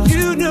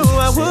 You knew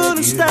I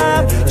wouldn't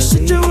stop. You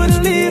said you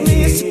wouldn't leave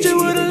me. You said you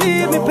wouldn't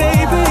leave me,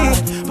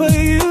 baby. But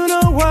you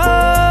know what?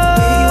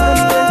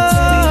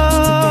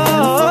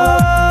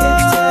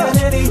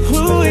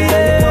 Ooh,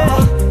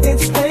 yeah.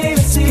 It's plain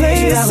to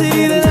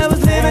see that I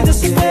was living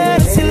just a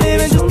fantasy,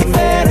 living just a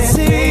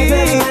fantasy.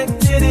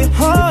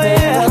 Oh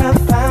yeah, I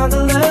found a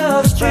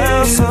love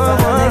true.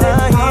 Someone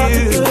like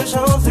you. Push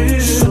on through.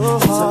 So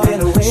hard,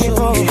 been away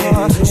from you.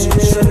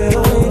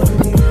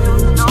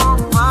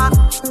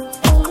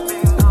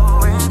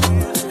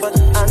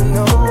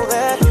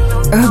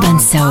 Urban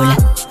Soul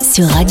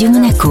sur Radio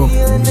Monaco.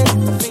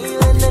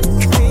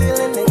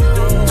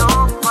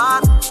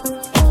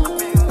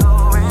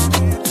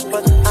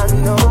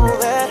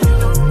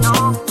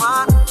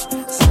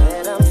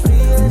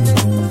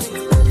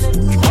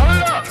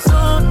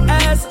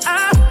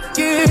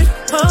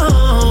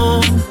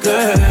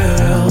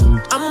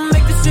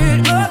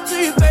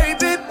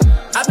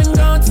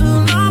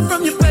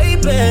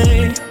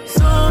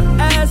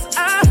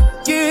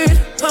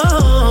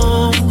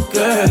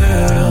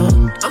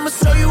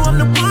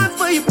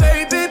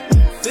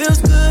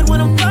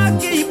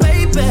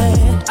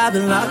 I've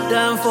been locked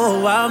down for a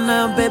while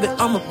now, baby,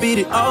 I'ma beat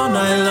it all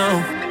night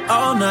long,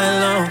 all night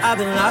long. I've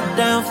been locked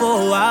down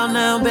for a while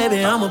now,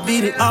 baby, I'ma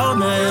beat it all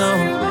night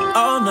long,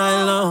 all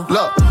night long.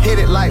 Look, hit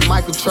it like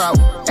Michael Trout,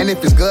 and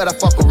if it's good, I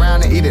fuck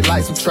around and eat it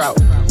like some trout.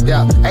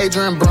 Yeah,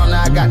 Adrian Broner,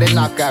 I got that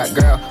knockout,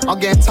 girl. I'm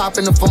getting top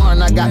in the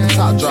foreign, I got the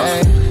top drop.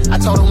 I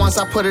told her once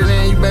I put it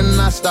in, you better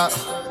not stop.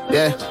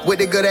 Yeah, with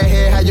the good at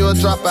head, how you a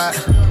dropout?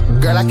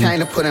 Girl, I came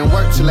to put in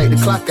work too late to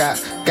clock out.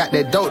 Got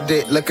that dope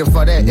dick, looking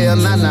for that ill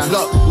nana.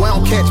 Look, we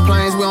don't catch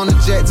planes, we on the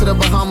jet to the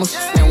Bahamas.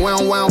 And we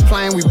don't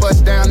plane, we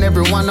bust down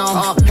every one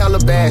on. Hella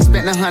bad,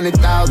 spent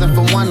 100,000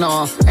 for one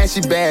on. And she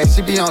bad,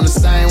 she be on the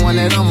same one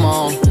that I'm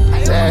on.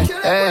 Yeah,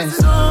 yeah. As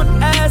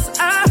soon as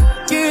I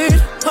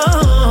get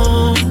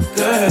home,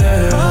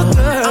 girl,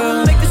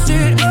 I'ma make this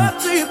shit up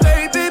to you,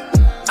 baby.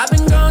 I've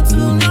been gone too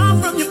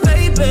long from you,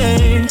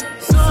 baby.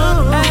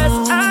 Soon as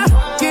I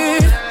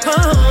get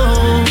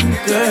home,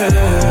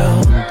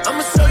 girl,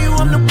 I'ma show you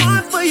I'm the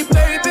one for you,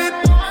 baby.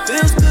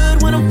 Feels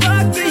good when I'm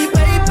fucking you,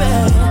 baby.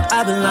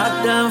 I've been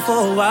locked down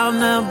for a while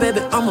now, baby.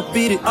 I'ma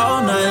beat it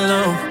all night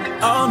long,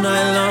 all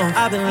night long.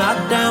 I've been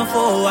locked down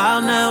for a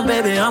while now,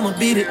 baby. I'ma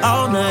beat it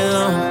all night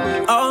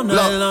long, all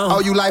night long. Oh,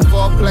 you like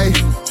foreplay?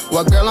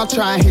 Well, girl, I'm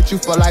trying to hit you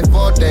for like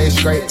 4 days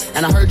straight.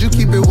 And I heard you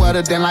keep it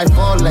wetter than like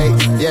 4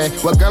 lakes. Yeah,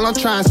 well, girl, I'm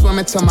trying to swim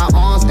until my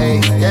arms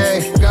ache.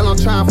 Yeah, girl, I'm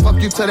trying to fuck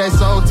you till that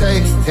soul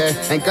take. Yeah,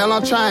 and girl,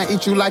 I'm trying to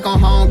eat you like on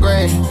home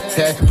grade.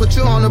 Yeah, put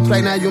you on the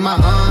plate, now you my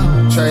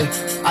entree.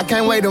 I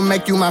can't wait to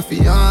make you my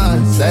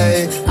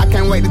fiance. I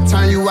can't wait to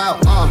turn you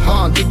out,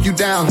 kick you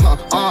down,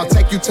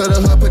 take you to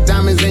the hood, put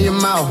diamonds in your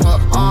mouth,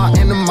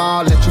 in the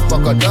mall, let you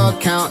fuck a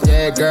dog count.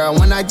 Yeah, girl,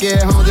 when I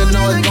get home, just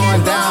know it's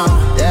going down.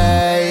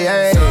 Yeah,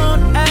 yeah.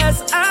 Soon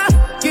as I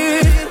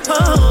get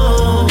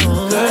home,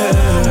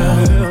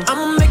 girl,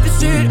 I'ma make this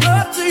shit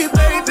up to you,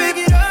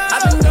 baby.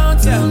 I've been gone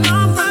too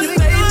long from you,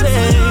 baby.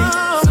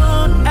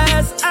 Soon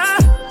as I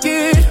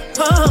get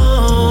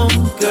home,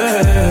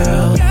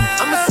 girl,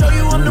 I'ma show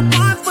you I'm the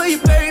one for you,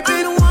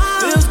 baby.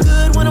 Feels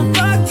good when I'm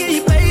fucking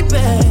you, baby.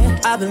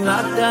 I've been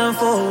locked down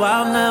for a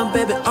while now,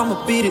 baby.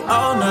 I'ma beat it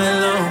all night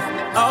long,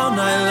 all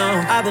night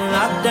long. I've been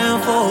locked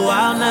down for a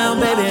while now,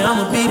 baby.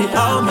 I'ma beat it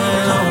all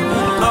night long,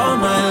 all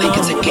night long. Think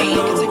it's a game,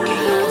 it's a game.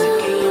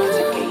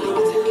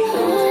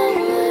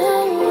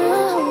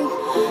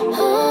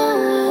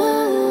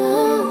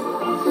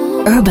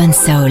 Urban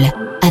Soul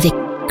avec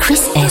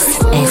Chris S.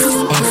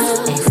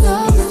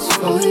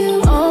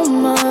 All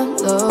my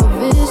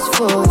love is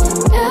for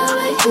you.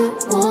 Whatever you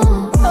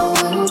want, I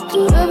will do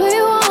whatever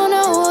you want. I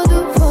will do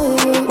for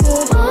you.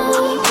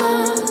 All my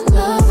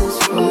love is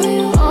for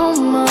you. All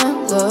my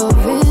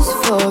love is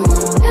for you.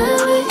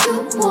 Whatever you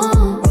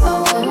want, I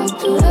will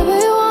do whatever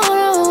you want.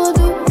 I will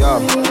do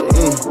for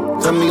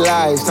you. Tell me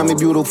lies, tell me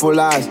beautiful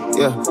lies.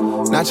 Yeah,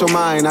 not your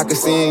mind, I can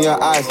see in your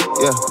eyes.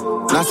 Yeah.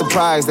 Not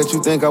surprised that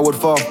you think I would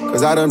fall,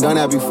 cause I done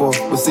that before.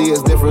 But see,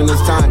 it's different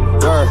this time.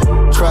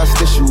 Trust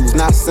issues,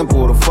 not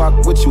simple to fuck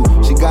with you.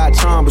 She got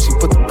charm, but she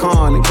put the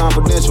con in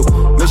confidential.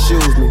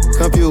 Misuse me,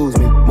 confuse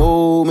me,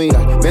 move me.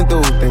 I've been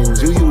through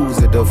things, you use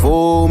it to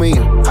fool me.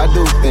 I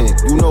do think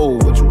you know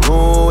what you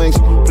doing. She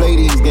play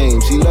these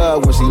games, she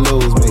love when she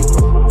lose me.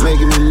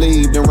 Making me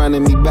leave, then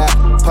running me back.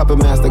 Puppet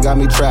master got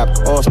me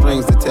trapped, all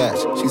strings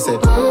attached. She said,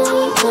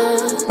 all my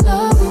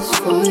love is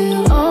for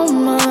you. All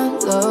my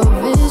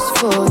love is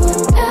for you.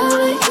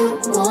 Whatever you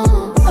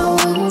want, I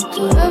will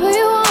do whatever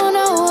you want. I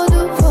will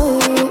do for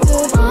you.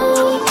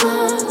 All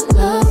my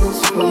love is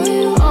for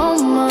you. All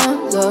my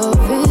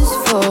love is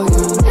for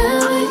you.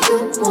 Whatever you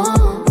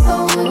want, I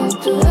will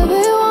do whatever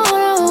you want.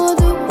 I will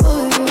do for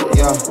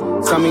you. yeah,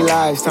 tell me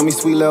lies, tell me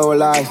sweet little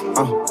lies.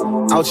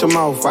 Out your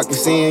mouth, I can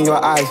see in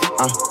your eyes.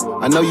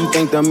 I know you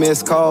think the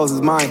missed calls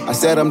is mine. I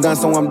said I'm done,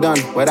 so I'm done.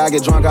 But I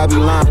get drunk, I be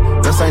lying.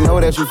 Yes, I know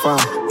that you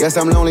fine. Yes,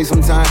 I'm lonely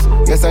sometimes.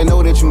 Yes, I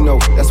know that you know.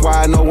 That's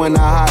why I know when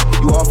I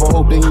hide. You offer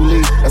hope, then you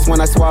leave. That's when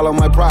I swallow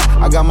my pride.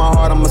 I got my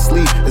heart on my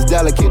sleeve. It's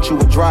delicate, you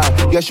would dry.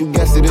 Guess you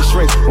guessed it, it's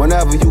shrink.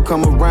 Whenever you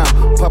come around,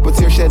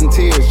 puppeteer shedding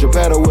tears.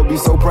 Geppetto would be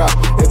so proud.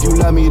 If you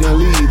love me, then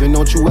leave, and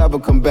don't you ever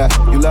come back.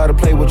 You love to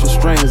play with your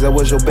strings. That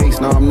was your bass,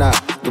 no, I'm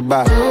not.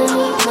 Goodbye.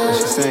 What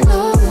she sings.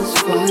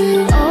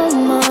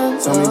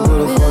 Tell me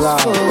beautiful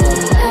lies. Tell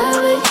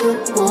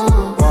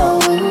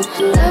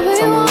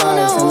me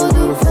lies, tell me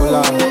beautiful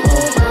lies.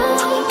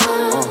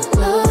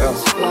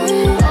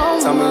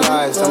 Tell me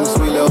lies, tell me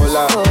sweet little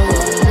lies.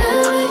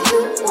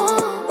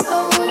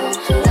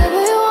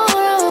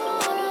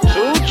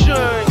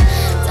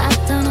 Top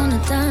down on the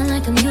dime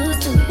like I'm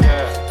used to.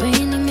 Bring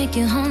it, make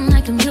it home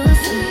like I'm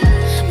used to.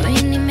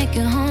 Bring it, make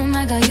it home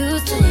like I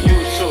used to.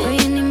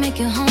 Bring it, make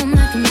it home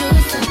like I'm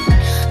used to.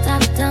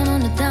 Top down on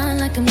the dime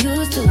like I'm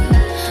used to.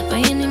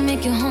 Bring it,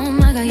 make it home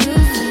like I used to.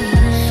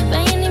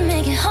 Bring it,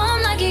 make it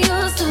home like you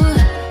used to.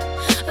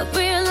 I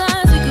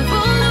realized we could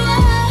rule the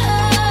world.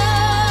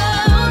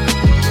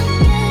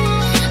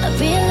 I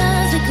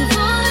realized we could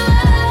rule the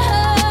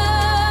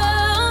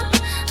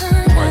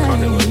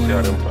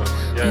world.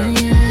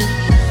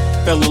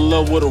 Fell in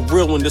love with a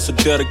real one, this a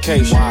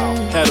dedication.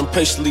 Had them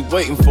patiently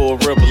waiting for a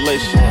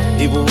revelation.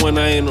 Even when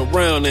I ain't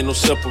around, ain't no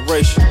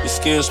separation. Your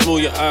skin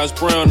smooth, your eyes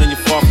brown, and you're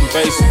far from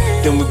basic.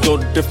 Then we go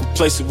to different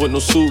places with no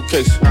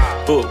suitcase.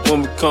 But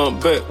when we come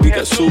back, we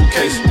got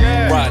suitcases.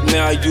 Right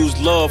now, I use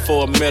love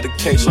for a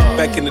medication.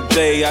 Back in the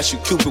day, I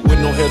shoot Cupid with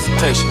no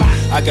hesitation.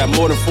 I got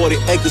more than 40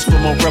 acres for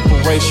my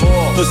reparation.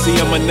 Pussy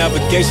on my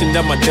navigation,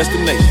 that's my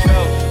destination.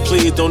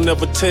 Please don't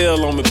never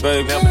tell on me,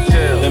 baby.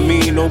 That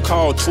mean don't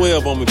call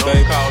 12 on me,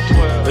 baby.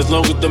 As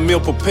long as the meal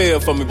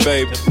prepared for me,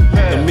 baby.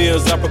 The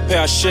meals I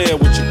prepare, I share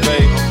with you,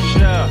 baby.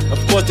 Of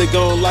course they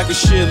gon' like a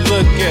shit,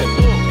 look at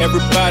me.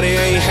 Everybody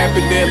ain't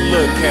happy, they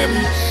look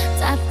happy.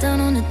 Top down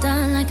on the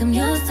dime like I'm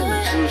used to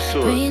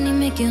it. Bring it,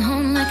 make it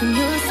home like I'm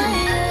used to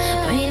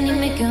it. Bring it,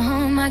 make it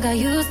home, I got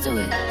used to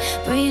it.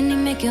 Bring it,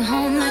 make it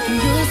home like I'm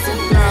used to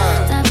it.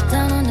 Top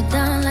down on the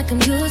dime like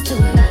I'm used to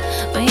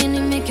it. Bring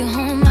it, make it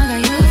home, I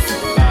got used to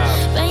it.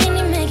 Bring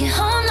it, make it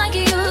home like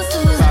you used to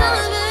it. I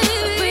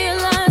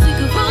realized we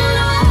could roll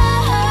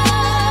around.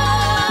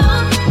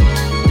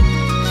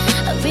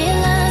 I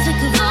realized we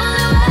could roll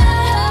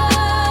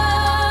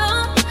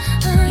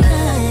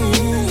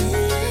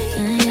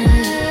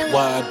around.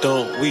 Why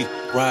don't we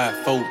ride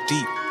 4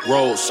 deep,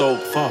 roll so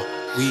far?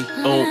 We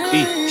on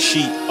E,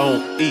 she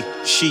on E,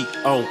 she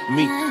on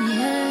me.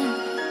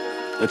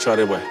 Let's try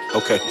that way.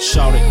 Okay.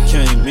 Shawty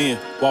came in,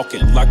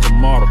 walking like a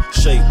model,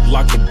 shaped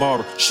like a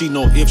bottle. She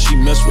know if she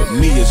mess with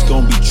me, it's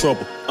gonna be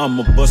trouble.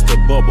 I'ma bust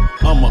that bubble,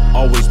 I'ma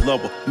always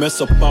love her.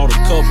 Mess up all the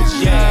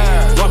covers,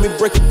 yeah. Why me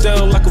break it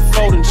down like a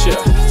folding chair?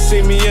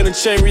 See me in the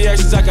chain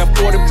reactions, I got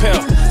 40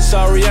 pounds.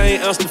 Sorry, I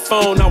ain't answered the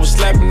phone, I was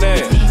slapping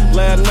ass.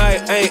 Last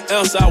night, I ain't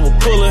answer, I was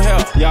pulling hair.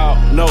 Y'all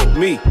know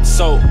me,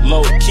 so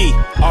low key.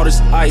 All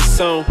this ice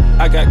on,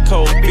 I got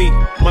cold feet.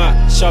 My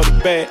shorty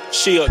bad,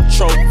 she a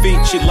trophy.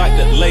 She like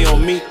to lay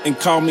on me and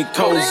call me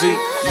cozy,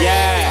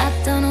 yeah.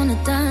 Top down on the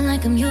dime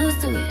like I'm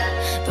used to it.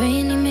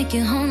 Bring it, make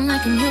it home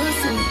like I'm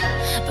used to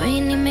it.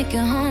 Bring it, make it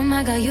home,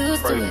 I got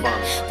used to it.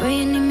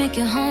 Bring it, make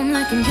it home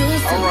like I'm used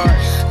to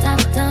it.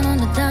 Top down on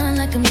the dime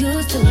like I'm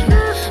used to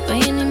it.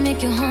 Bring it,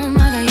 make it home,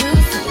 I got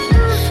used to it.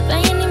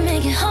 Bring it,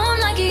 make it home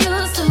like you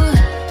used to it.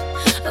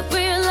 I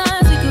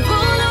realized we could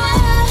roll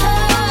around.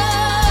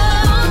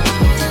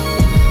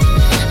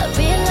 I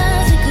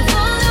realized we could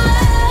roll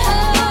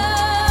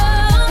around.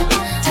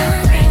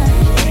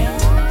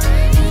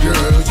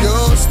 Girl,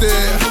 your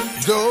stare,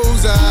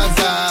 those eyes,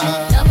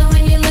 Love it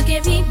when you look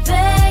at me,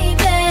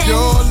 baby.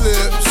 your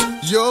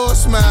lips, your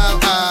smile,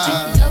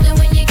 Love it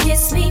when you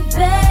kiss me,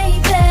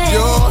 baby.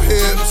 your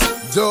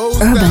hips,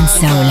 those Urban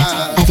Soul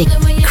avec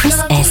Chris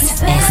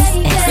S.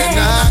 And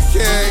I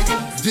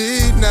can't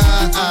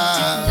deny.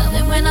 Love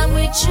it when I'm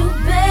with you,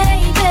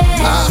 baby.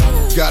 I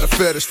got a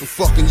fetish for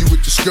fucking you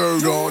with your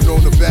skirt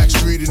on the back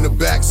street in the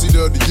backseat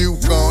of the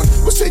Yukon.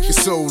 What's taking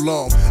so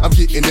long? I'm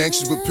getting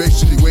anxious but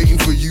patiently waiting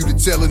for you to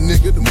tell a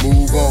nigga to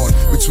move on.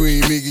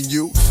 Between me and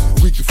you,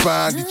 we can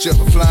find each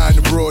other flying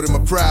abroad in my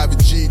private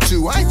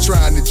G2. I ain't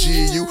trying to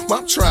G you,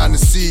 I'm trying to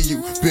see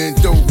you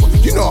bend over.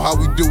 You know how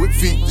we do it,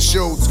 feet to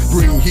shoulders,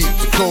 bring heat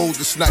to cold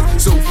this night,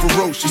 so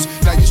ferocious.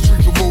 Now you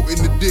street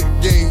promoting the dick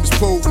game is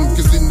potent,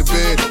 cause in the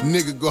bed,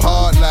 nigga go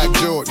hard like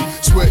Jordan.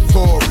 Sweat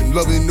pouring,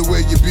 loving the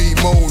way you be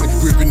moaning,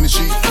 gripping the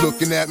sheet,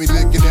 looking at me,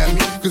 licking at me,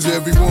 cause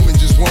every woman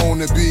just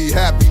wanna be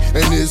happy,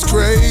 and it's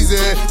crazy,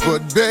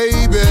 but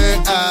baby,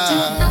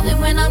 I Love it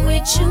when I'm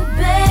with you,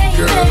 baby.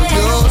 girl,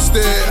 your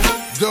stare,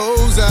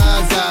 those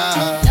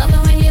eyes, Love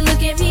it when you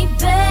look at me,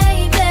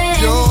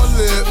 baby. your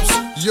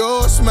lips,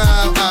 your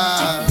smile,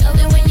 Love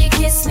it when you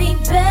kiss me,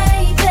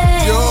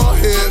 baby. your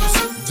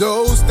hips,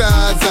 those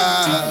thighs,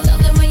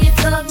 Love it when you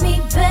fuck me,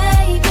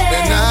 baby.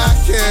 and I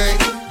can't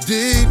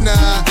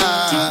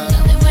deny.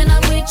 Love it when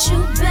I'm with you,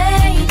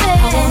 baby.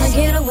 I wanna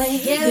get away,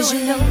 cause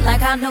you know,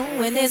 like I know,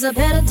 when there's a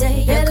better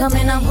day. You're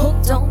coming, I'm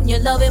hooked on your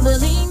love and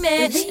believe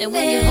me. And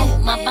when you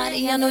hold my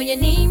body, I know you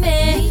need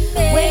me.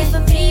 Wait for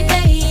me,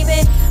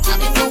 baby. I've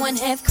been going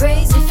half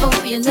crazy for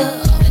your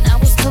love, and I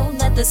was told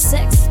that the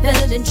sex is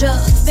better than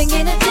drugs. Been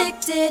getting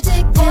addicted,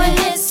 boy,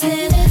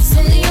 listen.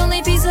 I'm the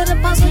only piece of the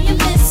puzzle you're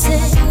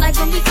missing. Like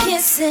when we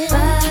kissing,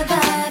 bye,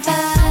 bye,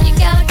 bye. You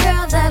got a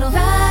girl that'll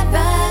ride,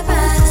 ride,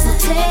 ride. So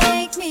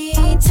take me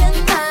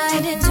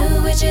tonight and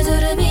do what you do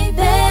to me,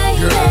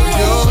 baby. Girl,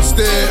 your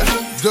stare,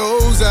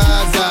 those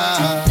eyes,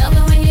 Love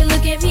it when you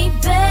look at me,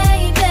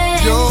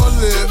 baby. your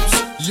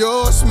lips,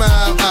 your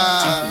smile,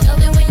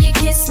 Love it when you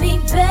kiss me,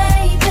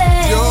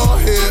 baby. your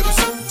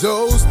hips,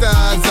 those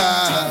thighs,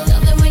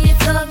 Love it when you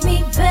fuck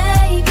me,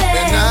 baby.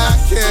 and I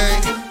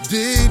can't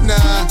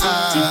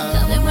deny.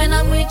 Love it when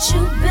I'm with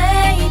you,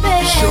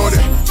 baby. Shorty,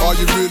 are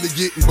you really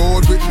getting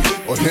bored with me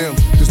or him?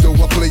 Cause though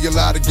I play a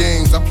lot of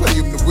games, I play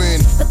them to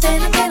win. But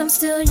then again, I'm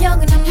still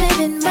young and I'm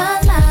living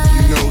my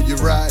life. You know you're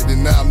right,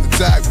 and I'm the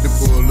type to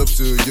pull up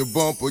to your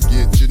bumper,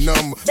 get your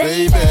number,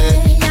 baby.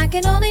 I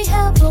can only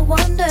help but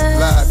wonder.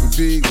 Life would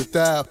be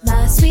without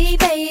my sweet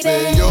baby.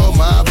 Say you're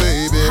my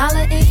baby.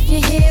 Holla if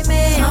you hear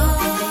me.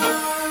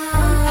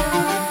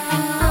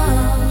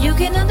 You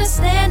can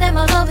understand that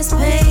my love is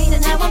pain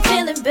and how I'm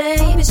feeling,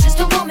 babe. It's just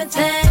a woman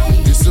thing.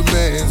 It's a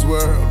man's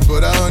world,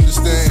 but I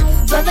understand.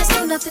 But let's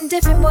do nothing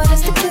different, boy.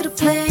 Let's stick to the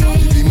plan.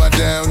 You be my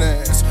down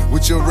ass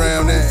with your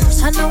round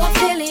ass. I know I'm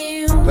feeling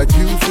you like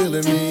you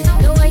feeling me.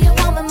 the way you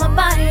want my my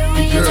body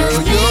when you Girl,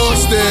 touch me. your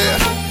stare,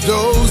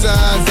 those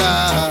eyes,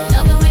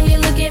 Love it when you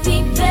look at me,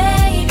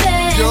 baby.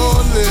 your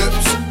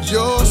lips,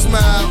 your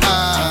smile,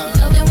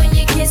 Love it when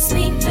you kiss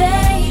me,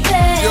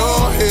 baby.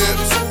 your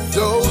hips,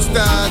 those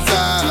thighs,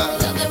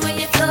 Love it when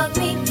you talk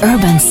me.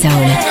 Urban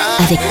Soul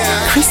avec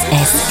Chris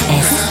S.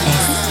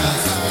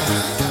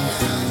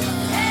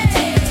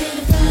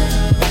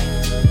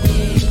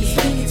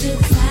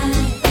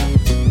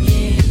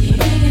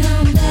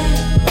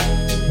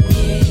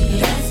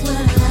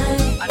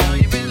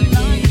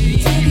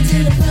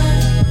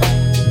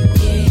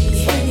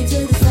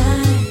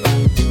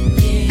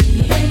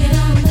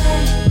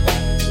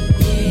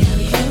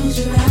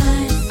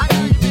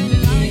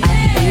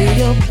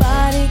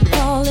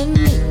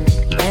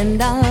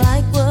 And I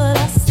like what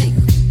I see.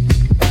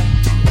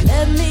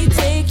 Let me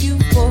take you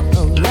for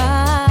a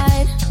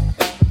ride.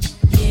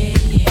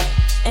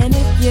 And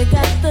if you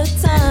got the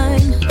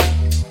time,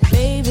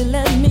 baby,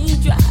 let me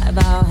drive.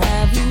 I'll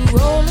have you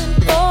rolling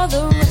for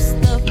the rest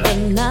of the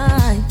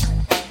night.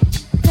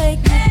 Take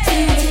you to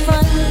the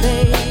front,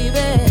 baby.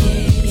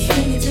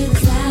 Bring it to the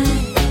side.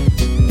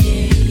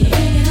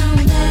 Bring it on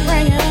back.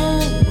 Bring it on,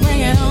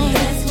 bring it on.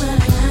 That's what I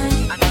like.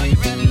 I know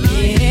you're ready,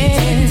 love. Yeah.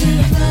 Take it to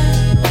the front.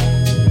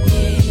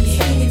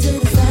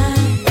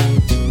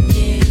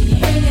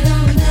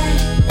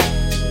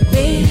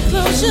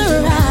 Close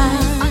your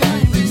eyes.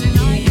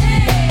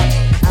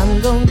 I'm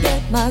gonna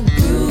get my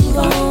groove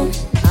on.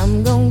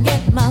 I'm gonna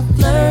get my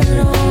flirt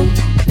on.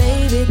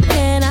 Baby,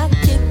 can I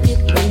kick it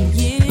with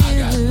you? I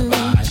got the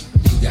vibe,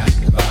 you got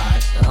the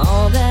vibe.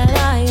 All that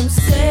I am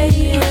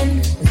saying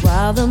is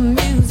while the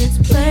music's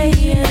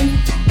playing,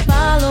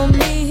 follow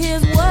me,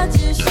 here's what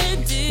you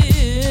should do.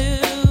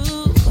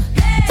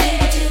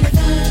 Take it to the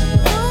front.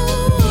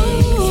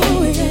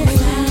 Oh, yeah.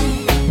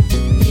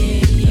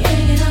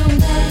 Bring it on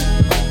back.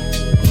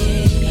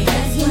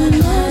 That's what I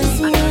like.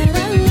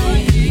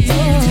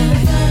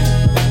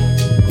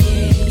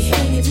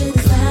 Bring it to the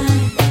side.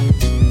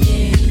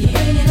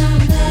 Bring it on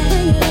back.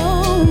 Bring it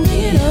on,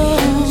 bring it on.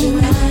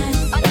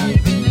 I know you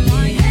really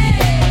like it.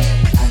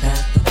 I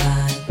got the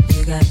vibe,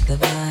 you got the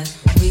vibe,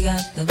 we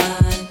got the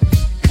vibe.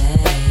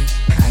 Hey,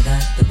 I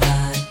got the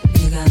vibe,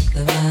 you got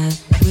the vibe,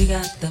 we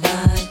got the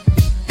vibe.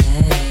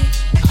 Hey,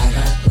 I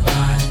got the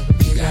vibe,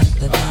 you got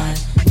the vibe,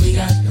 we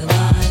got the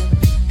vibe.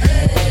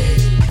 Hey,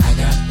 I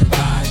got the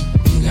vibe,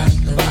 you got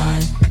the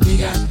vibe, we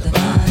got the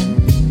vibe.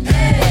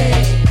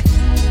 Hey,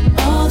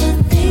 all the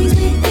things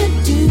we could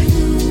do,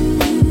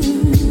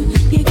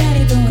 you got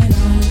it going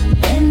on.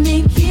 Let me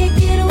kick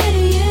it with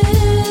you.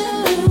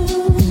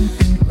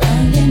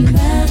 Round and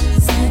round,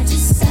 side to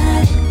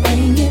side,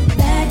 bring it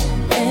back,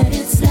 let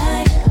it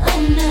slide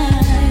all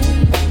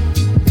night.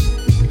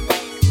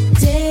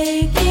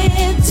 Take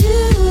it to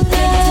the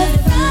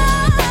front,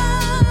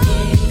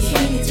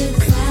 bring it to the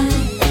side.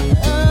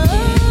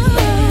 Bring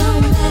it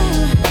on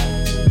back.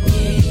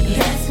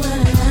 That's what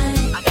I like.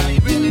 I know you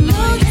really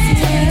like it.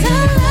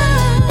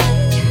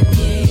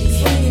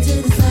 Take it to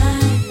the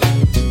side.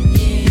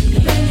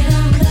 Bring it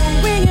on back.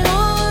 Bring it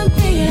on,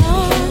 bring it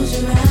on. Close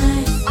your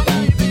eyes. I know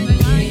you really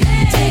like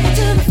it. Take it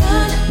to the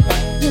front.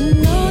 You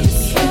know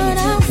just what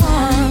I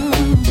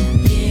want.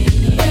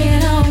 Bring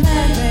it on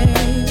back,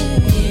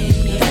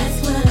 baby. That's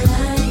what I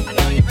like. I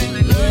know you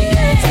really like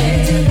it. Take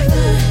it to the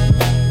front.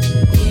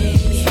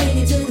 Bring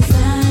it to the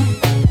side.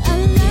 I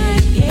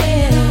like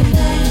it.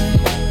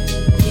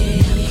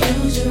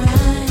 Close your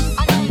eyes.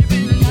 I know you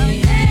really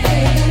like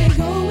it.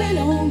 Going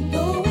on,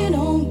 going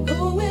on,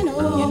 going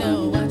on. You know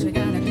what you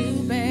gotta do,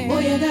 babe. Boy,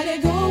 you got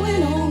it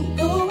going on,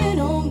 going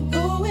on,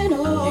 going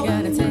on. You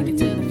gotta take it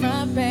to the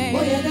front, babe.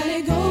 Boy, you got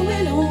it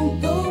going on,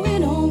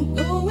 going on,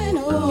 going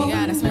on. You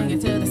gotta swing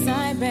it to the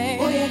side, babe.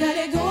 Boy, you got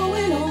it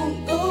going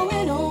on,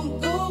 going on,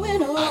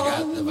 going on. I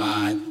got the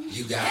vibe,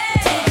 you got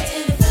the vibe.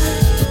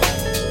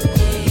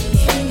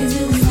 Swing it to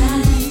the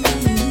side.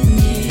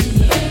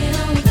 Bring it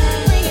on back.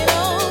 Bring it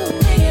on,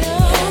 bring it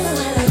on. That's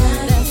what I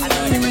like. I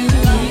know you really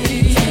like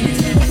it. Take it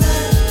to the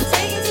front.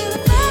 Take it to the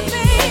front,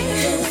 babe.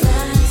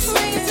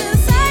 Swing it to the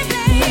side,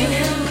 babe.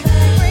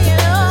 Bring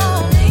it on,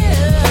 bring it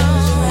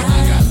on. I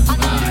got the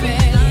vibe,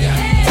 you got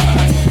the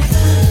vibe.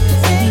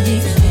 Take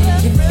it to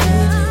the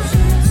front.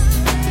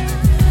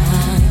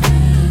 I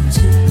need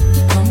to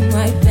come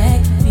right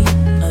back, be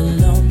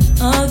alone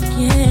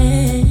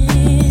again.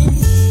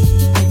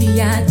 Maybe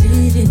I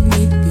didn't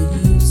need the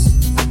use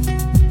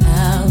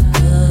out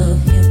of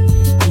him.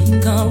 Being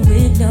gone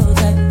with no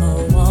type of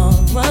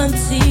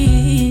warranty.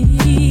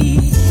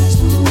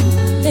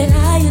 That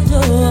I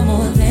adore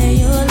more than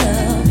your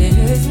love. It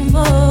hurts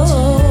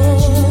more.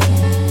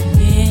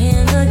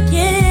 And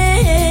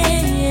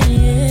again,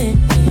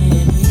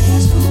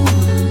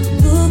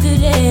 who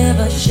could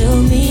ever show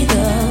me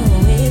the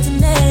way to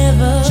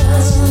never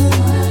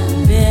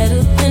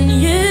better than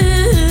you?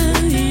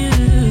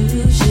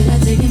 Should I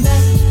take him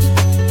back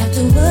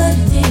after what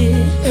he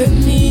did? Hurt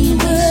me,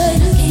 but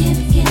I can't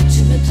begin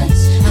to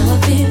replace how I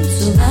feel,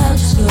 so I'll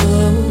just go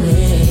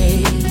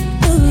away.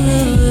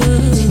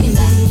 Take him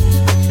back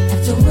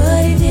after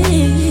what he did.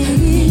 Hurt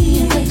me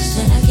in ways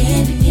that I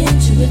can't begin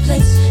to replace.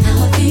 replace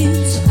how I feel,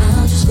 so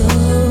I'll just go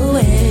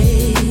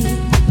away.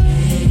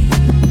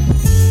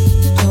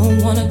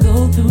 Don't wanna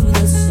go through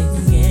the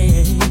same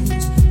games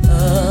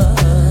again.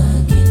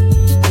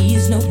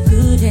 He's no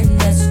good and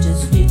that's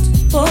just it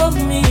for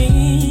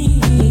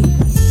me.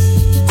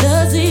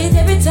 Does it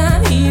every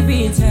time he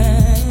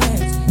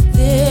returns.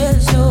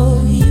 There's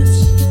no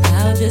use,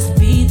 I'll just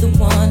be the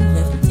one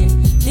left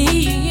in the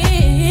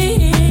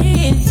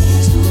end.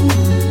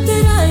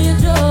 That I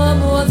adore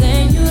more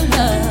than you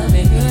love,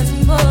 it hurts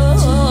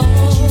more.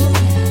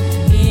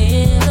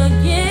 Yeah,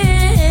 again.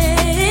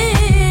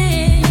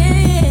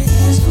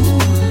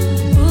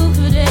 Who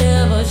could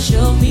ever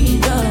show me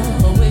the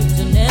way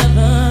to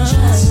never?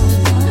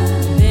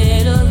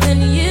 Better than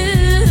you.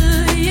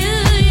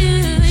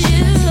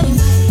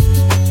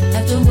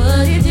 After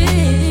what you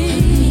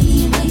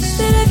did,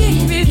 that I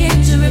can't begin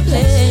to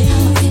replace,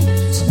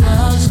 so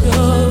I'll just go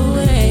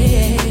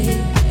away.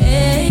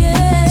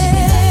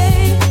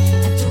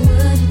 After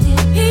what you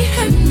did, he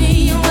hurt me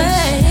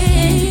away.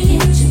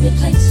 To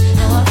replace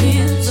how I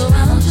feel, so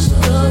I'll just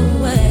go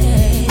away.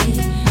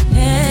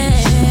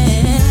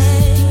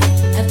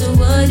 After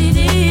what he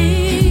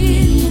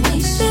did,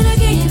 that I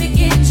can't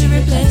begin to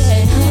replace,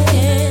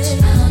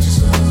 I'll just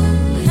go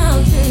away.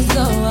 I'll just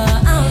go away.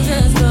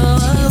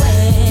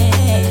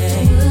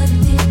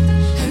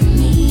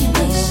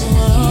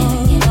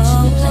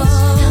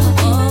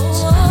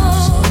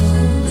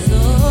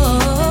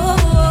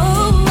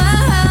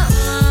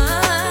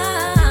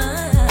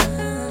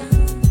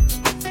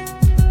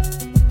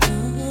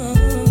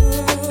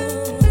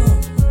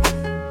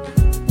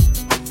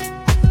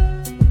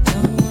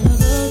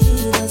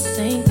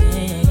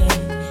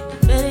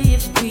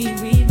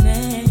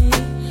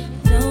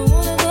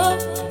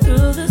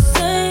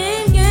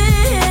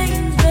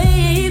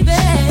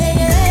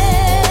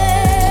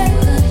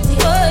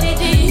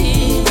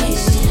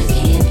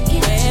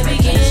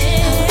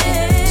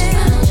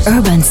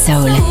 Urban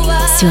Soul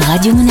sur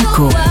Radio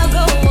Monaco.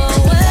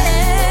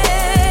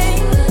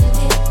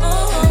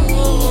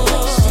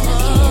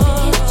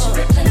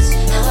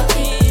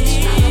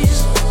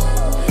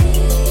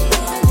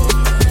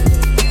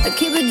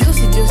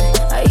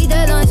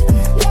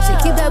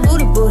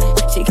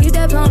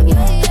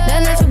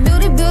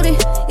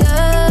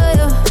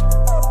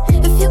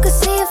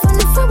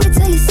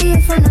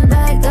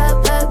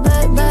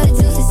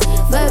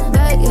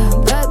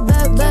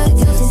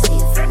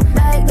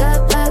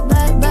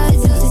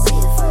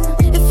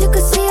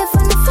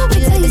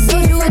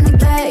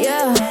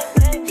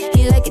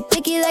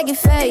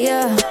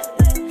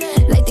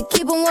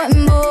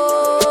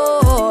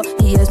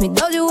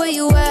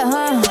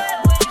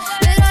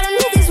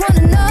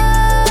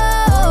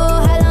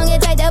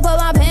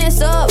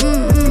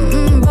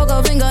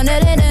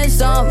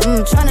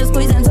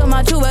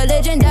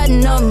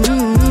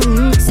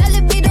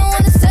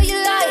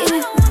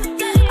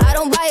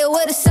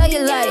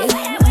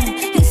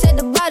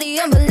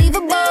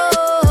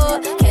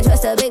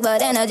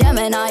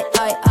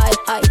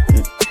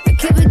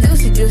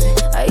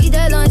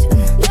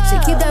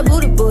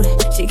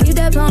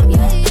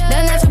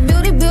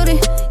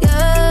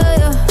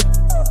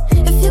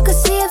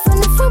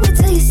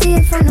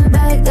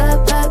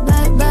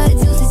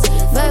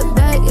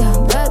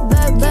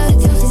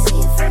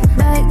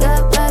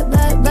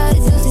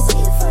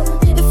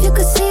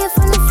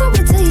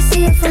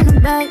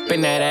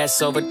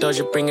 Overdose,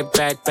 you bring it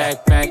back.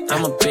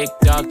 I'm a big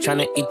dog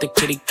tryna eat the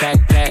kitty cat.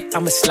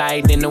 I'ma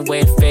slide in the way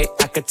it fit.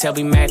 I could tell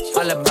we match.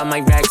 All about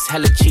my racks,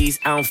 hella cheese.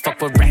 I don't fuck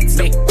with rats.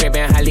 Big crib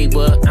in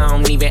Hollywood, I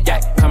don't even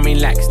act. Come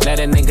relax, let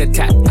a nigga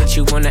tap. What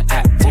you wanna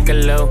act? Take a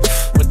low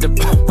with the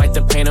wipe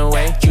the pain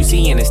away.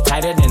 Juicy and it's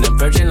tighter than a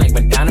virgin, like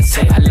Madonna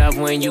say. I love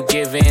when you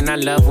give in, I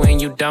love when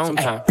you don't.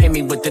 Hit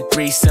me with the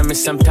threesome and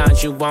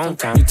sometimes you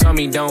won't. You told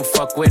me don't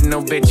fuck with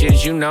no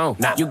bitches, you know.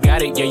 You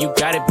got it, yeah, you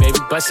got it, baby.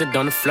 Bust it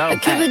on the floor. I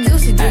keep it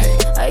juicy.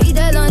 I eat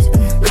that lunch,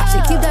 she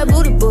keep that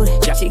booty,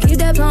 she keep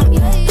that plump,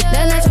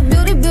 that natural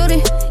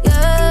beauty,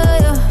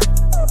 yeah.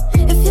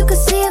 If you could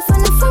see it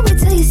from the front, wait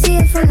till you see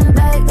it from the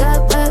back,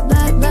 back,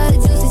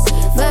 juicy,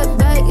 back,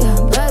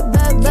 juicy,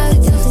 back,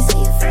 juicy.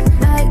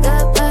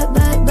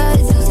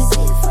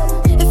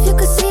 If you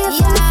could see it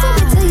from the front,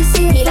 wait till you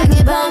see it. He like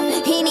it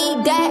bump, he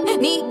need that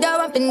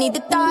rump and need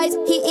the thighs.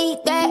 He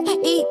eat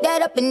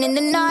that up and in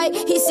the night.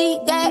 He see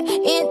that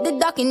in the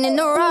dark and in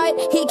the ride.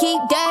 He keep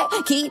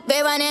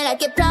it running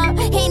like it plump.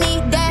 He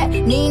need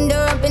the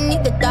rump and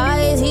need the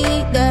thighs. He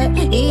eat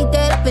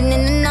that up and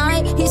in the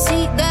night. He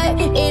see that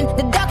in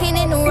the dark and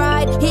in the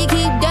ride. He keep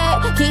it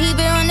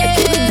running.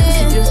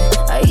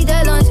 I eat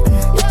that lunch,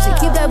 she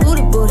keep that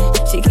booty,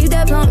 she keep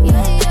that plump,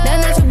 that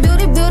natural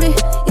beauty,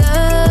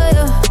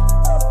 yeah.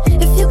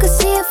 If you could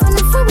see it from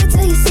the front, wait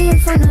till you see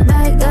it from the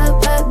back,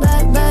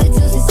 back,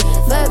 juicy,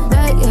 back,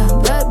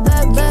 juicy,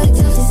 back,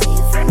 juicy.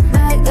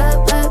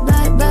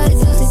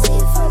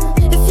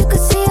 If you could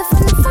see it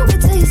from the front,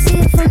 wait till you see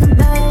it from the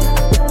back.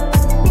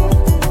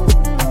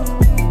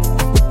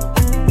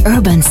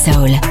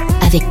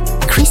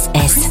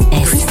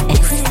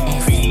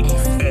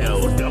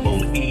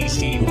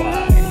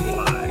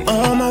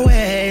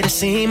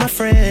 see my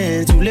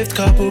friends who lived a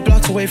couple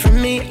blocks away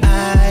from me.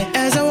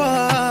 As I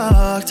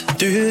walked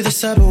through the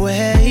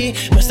subway,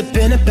 must have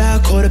been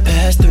about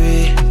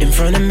 3:15. In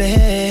front of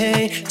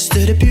me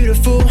stood a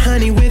beautiful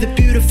honey with a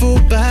beautiful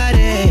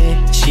body.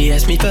 She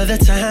asked me for the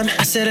time.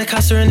 I said I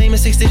cost her a name, a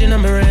 6-digit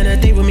number, and a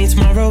date with me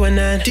tomorrow at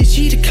 9. Did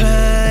she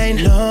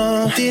decline?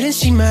 No. Didn't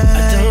she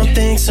mind? I don't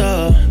think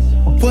so.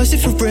 Was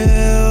it for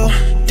real?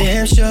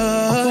 Damn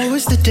sure. What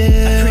was the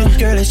deal? A pretty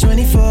girl is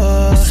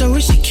 24. So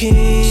was she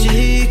keen?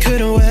 She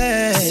couldn't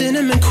wait.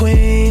 Cinnamon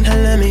queen, and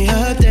let me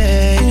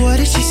update. What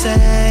did she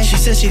say? She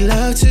said she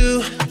loved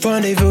to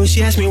rendezvous.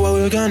 She asked me what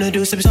we were gonna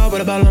do. So we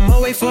talked about on my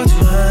way for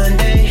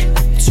Monday.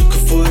 Took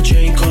her for a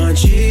drink on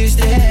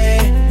Tuesday.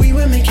 We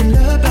were making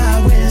love by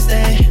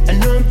Wednesday. And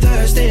on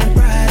Thursday and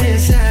Friday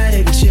and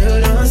Saturday we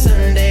chilled on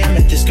Sunday. I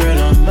met this girl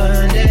on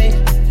Monday.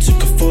 Took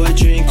her for a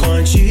drink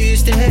on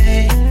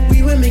Tuesday.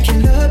 We were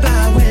making love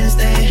by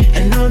Wednesday.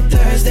 And on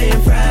Thursday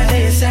and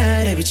Friday and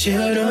Saturday we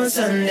chilled on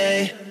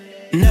Sunday.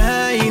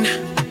 9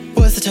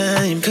 was the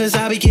time, cause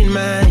I be getting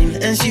mine.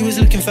 And she was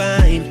looking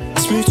fine.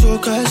 Smooth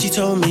talker, she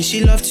told me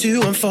she loved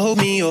to unfold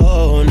me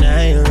all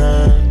night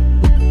long.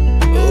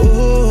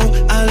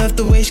 Oh, I love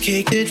the way she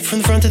kicked it. From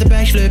the front to the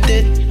back, she flipped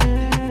it.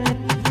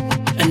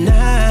 And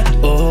I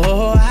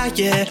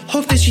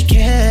hope that she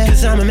cares.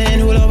 Cause I'm a man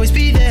who will always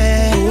be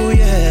there. Oh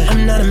yeah,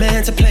 I'm not a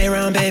man to play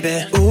around,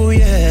 baby. Oh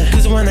yeah,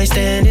 cause a one night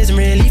stand isn't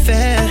really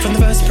fair. From the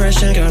first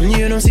impression, girl,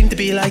 you don't seem to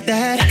be like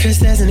that. Cause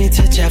there's a need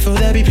to chat, for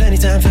there'll be plenty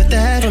time for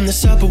that. From the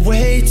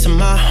subway to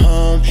my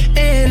home,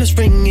 endless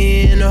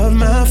ringing of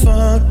my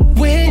phone.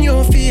 When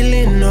you're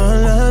feeling all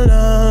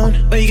alone,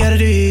 all you gotta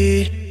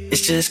do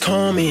is just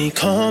call me.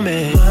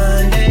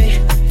 Monday,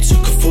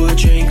 took her for a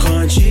drink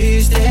on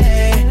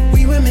Tuesday.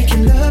 We were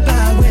making love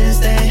by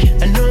Wednesday.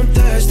 And on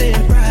Thursday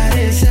and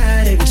Friday and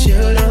Saturday we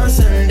chilled on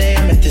Sunday.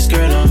 I met this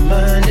girl on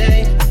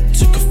Monday.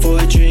 Took her for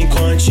a drink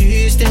on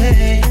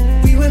Tuesday.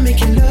 We were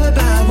making love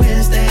by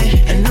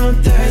Wednesday. And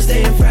on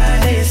Thursday and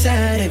Friday and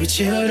Saturday we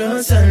chilled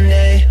on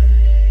Sunday.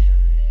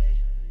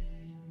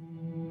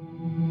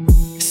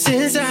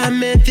 Since I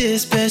met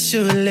this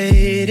special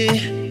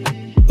lady,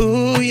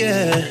 ooh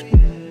yeah,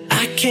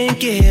 I can't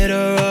get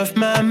her off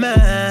my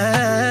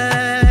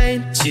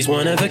mind. She's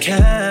one of a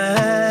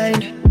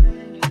kind,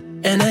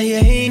 and I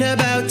ain't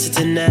about to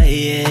deny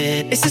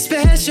it. It's a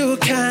special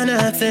kind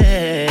of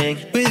thing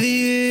with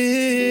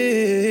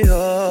you.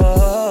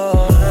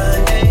 Oh,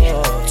 Monday,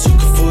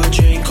 took her for a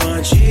drink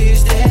on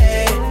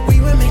Tuesday.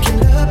 We were making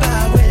love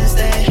by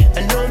Wednesday.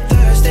 And on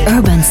Thursday,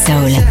 Urban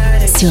Soul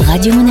sur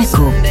Radio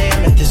Monaco. I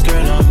met this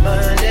girl on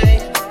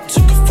Monday.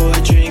 Took her for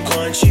a drink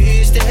on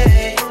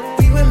Tuesday.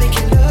 We were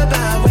making love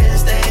by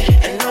Wednesday.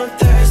 And on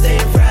Thursday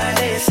and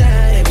Friday and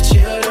Saturday we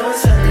chilled on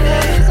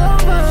Sunday. It's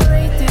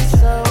overrated,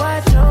 so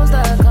I chose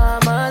the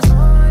commas.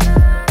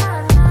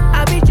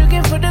 I be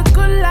drinking for the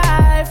good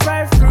life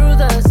right through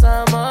the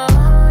summer.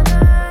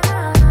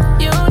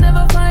 You'll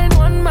never find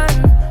one man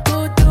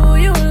who do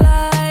you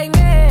like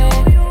me.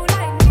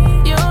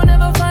 You'll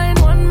never find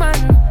one man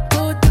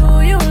who do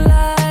you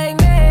like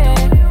me.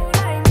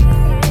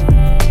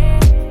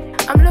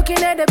 I'm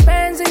looking at the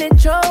Benz and it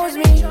chose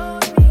me.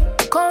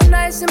 Cold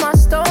nights in my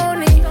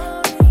stony.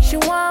 She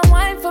want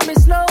wine for me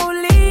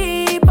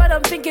slowly, but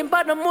I'm thinking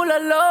about the moolah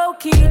low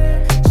key.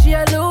 She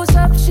a lose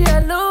up, she a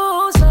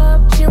lose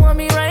up. She want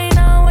me right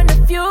now in the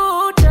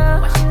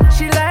future.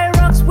 She like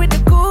rocks with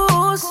the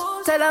goose.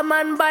 Tell a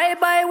man bye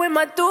bye with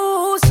my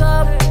deuce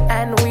up,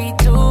 and we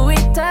do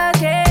it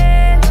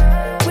again.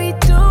 We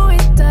do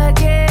it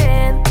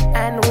again,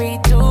 and we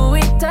do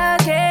it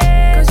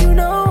again. Cause you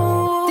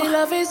know the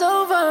love is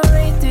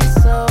overrated,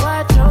 so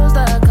I chose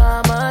the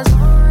commas.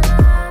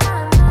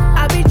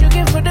 I be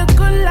drinking for the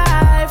good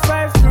life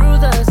right through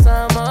the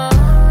summer.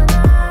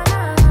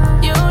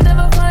 You'll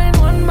never find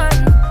one man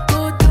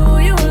who do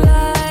you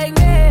like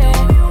me.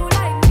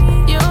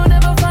 You'll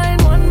never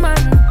find one man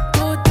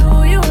who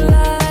do you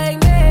like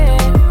me.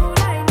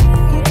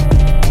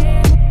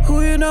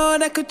 Who you know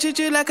that could treat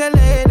you like a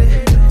lady?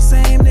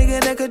 Same nigga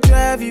that could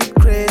drive you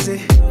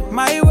crazy.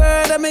 My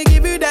word, I'ma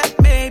give you that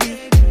maybe.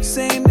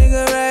 Same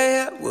nigga right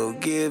here will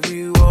give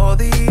you all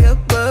the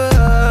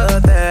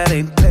above. That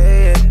ain't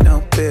paying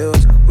no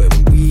bills. When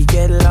we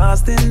get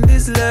lost in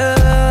this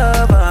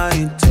love, I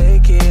ain't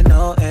taking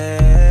no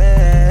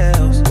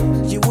L's.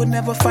 You would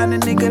never find a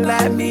nigga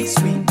like me,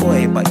 sweet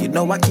boy, but you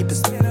know I keep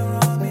it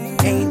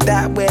ain't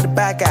that where the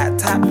back at,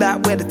 top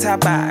that where the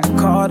top at.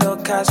 Call the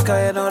cash,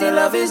 cause you know the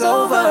love is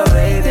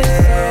overrated.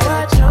 So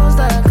I chose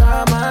the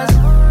commas.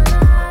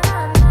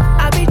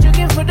 I be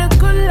drinking for the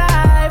good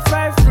life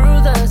right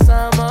through the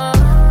summer.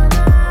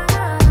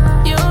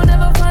 You'll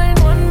never find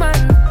one man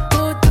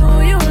who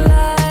do you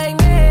like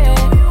me.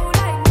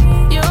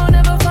 You'll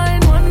never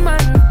find one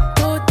man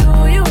who do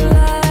you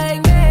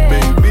like me.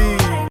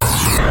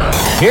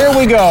 Here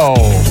we go.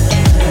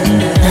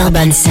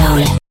 Urban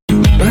Soul.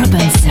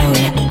 Urban Soul.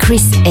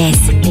 Chris S.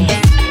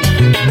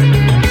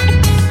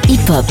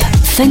 Hip-hop,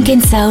 funk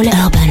and soul.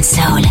 Urban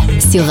Soul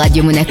sur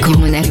Radio Monaco.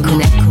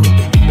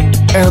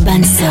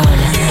 Urban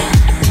Soul.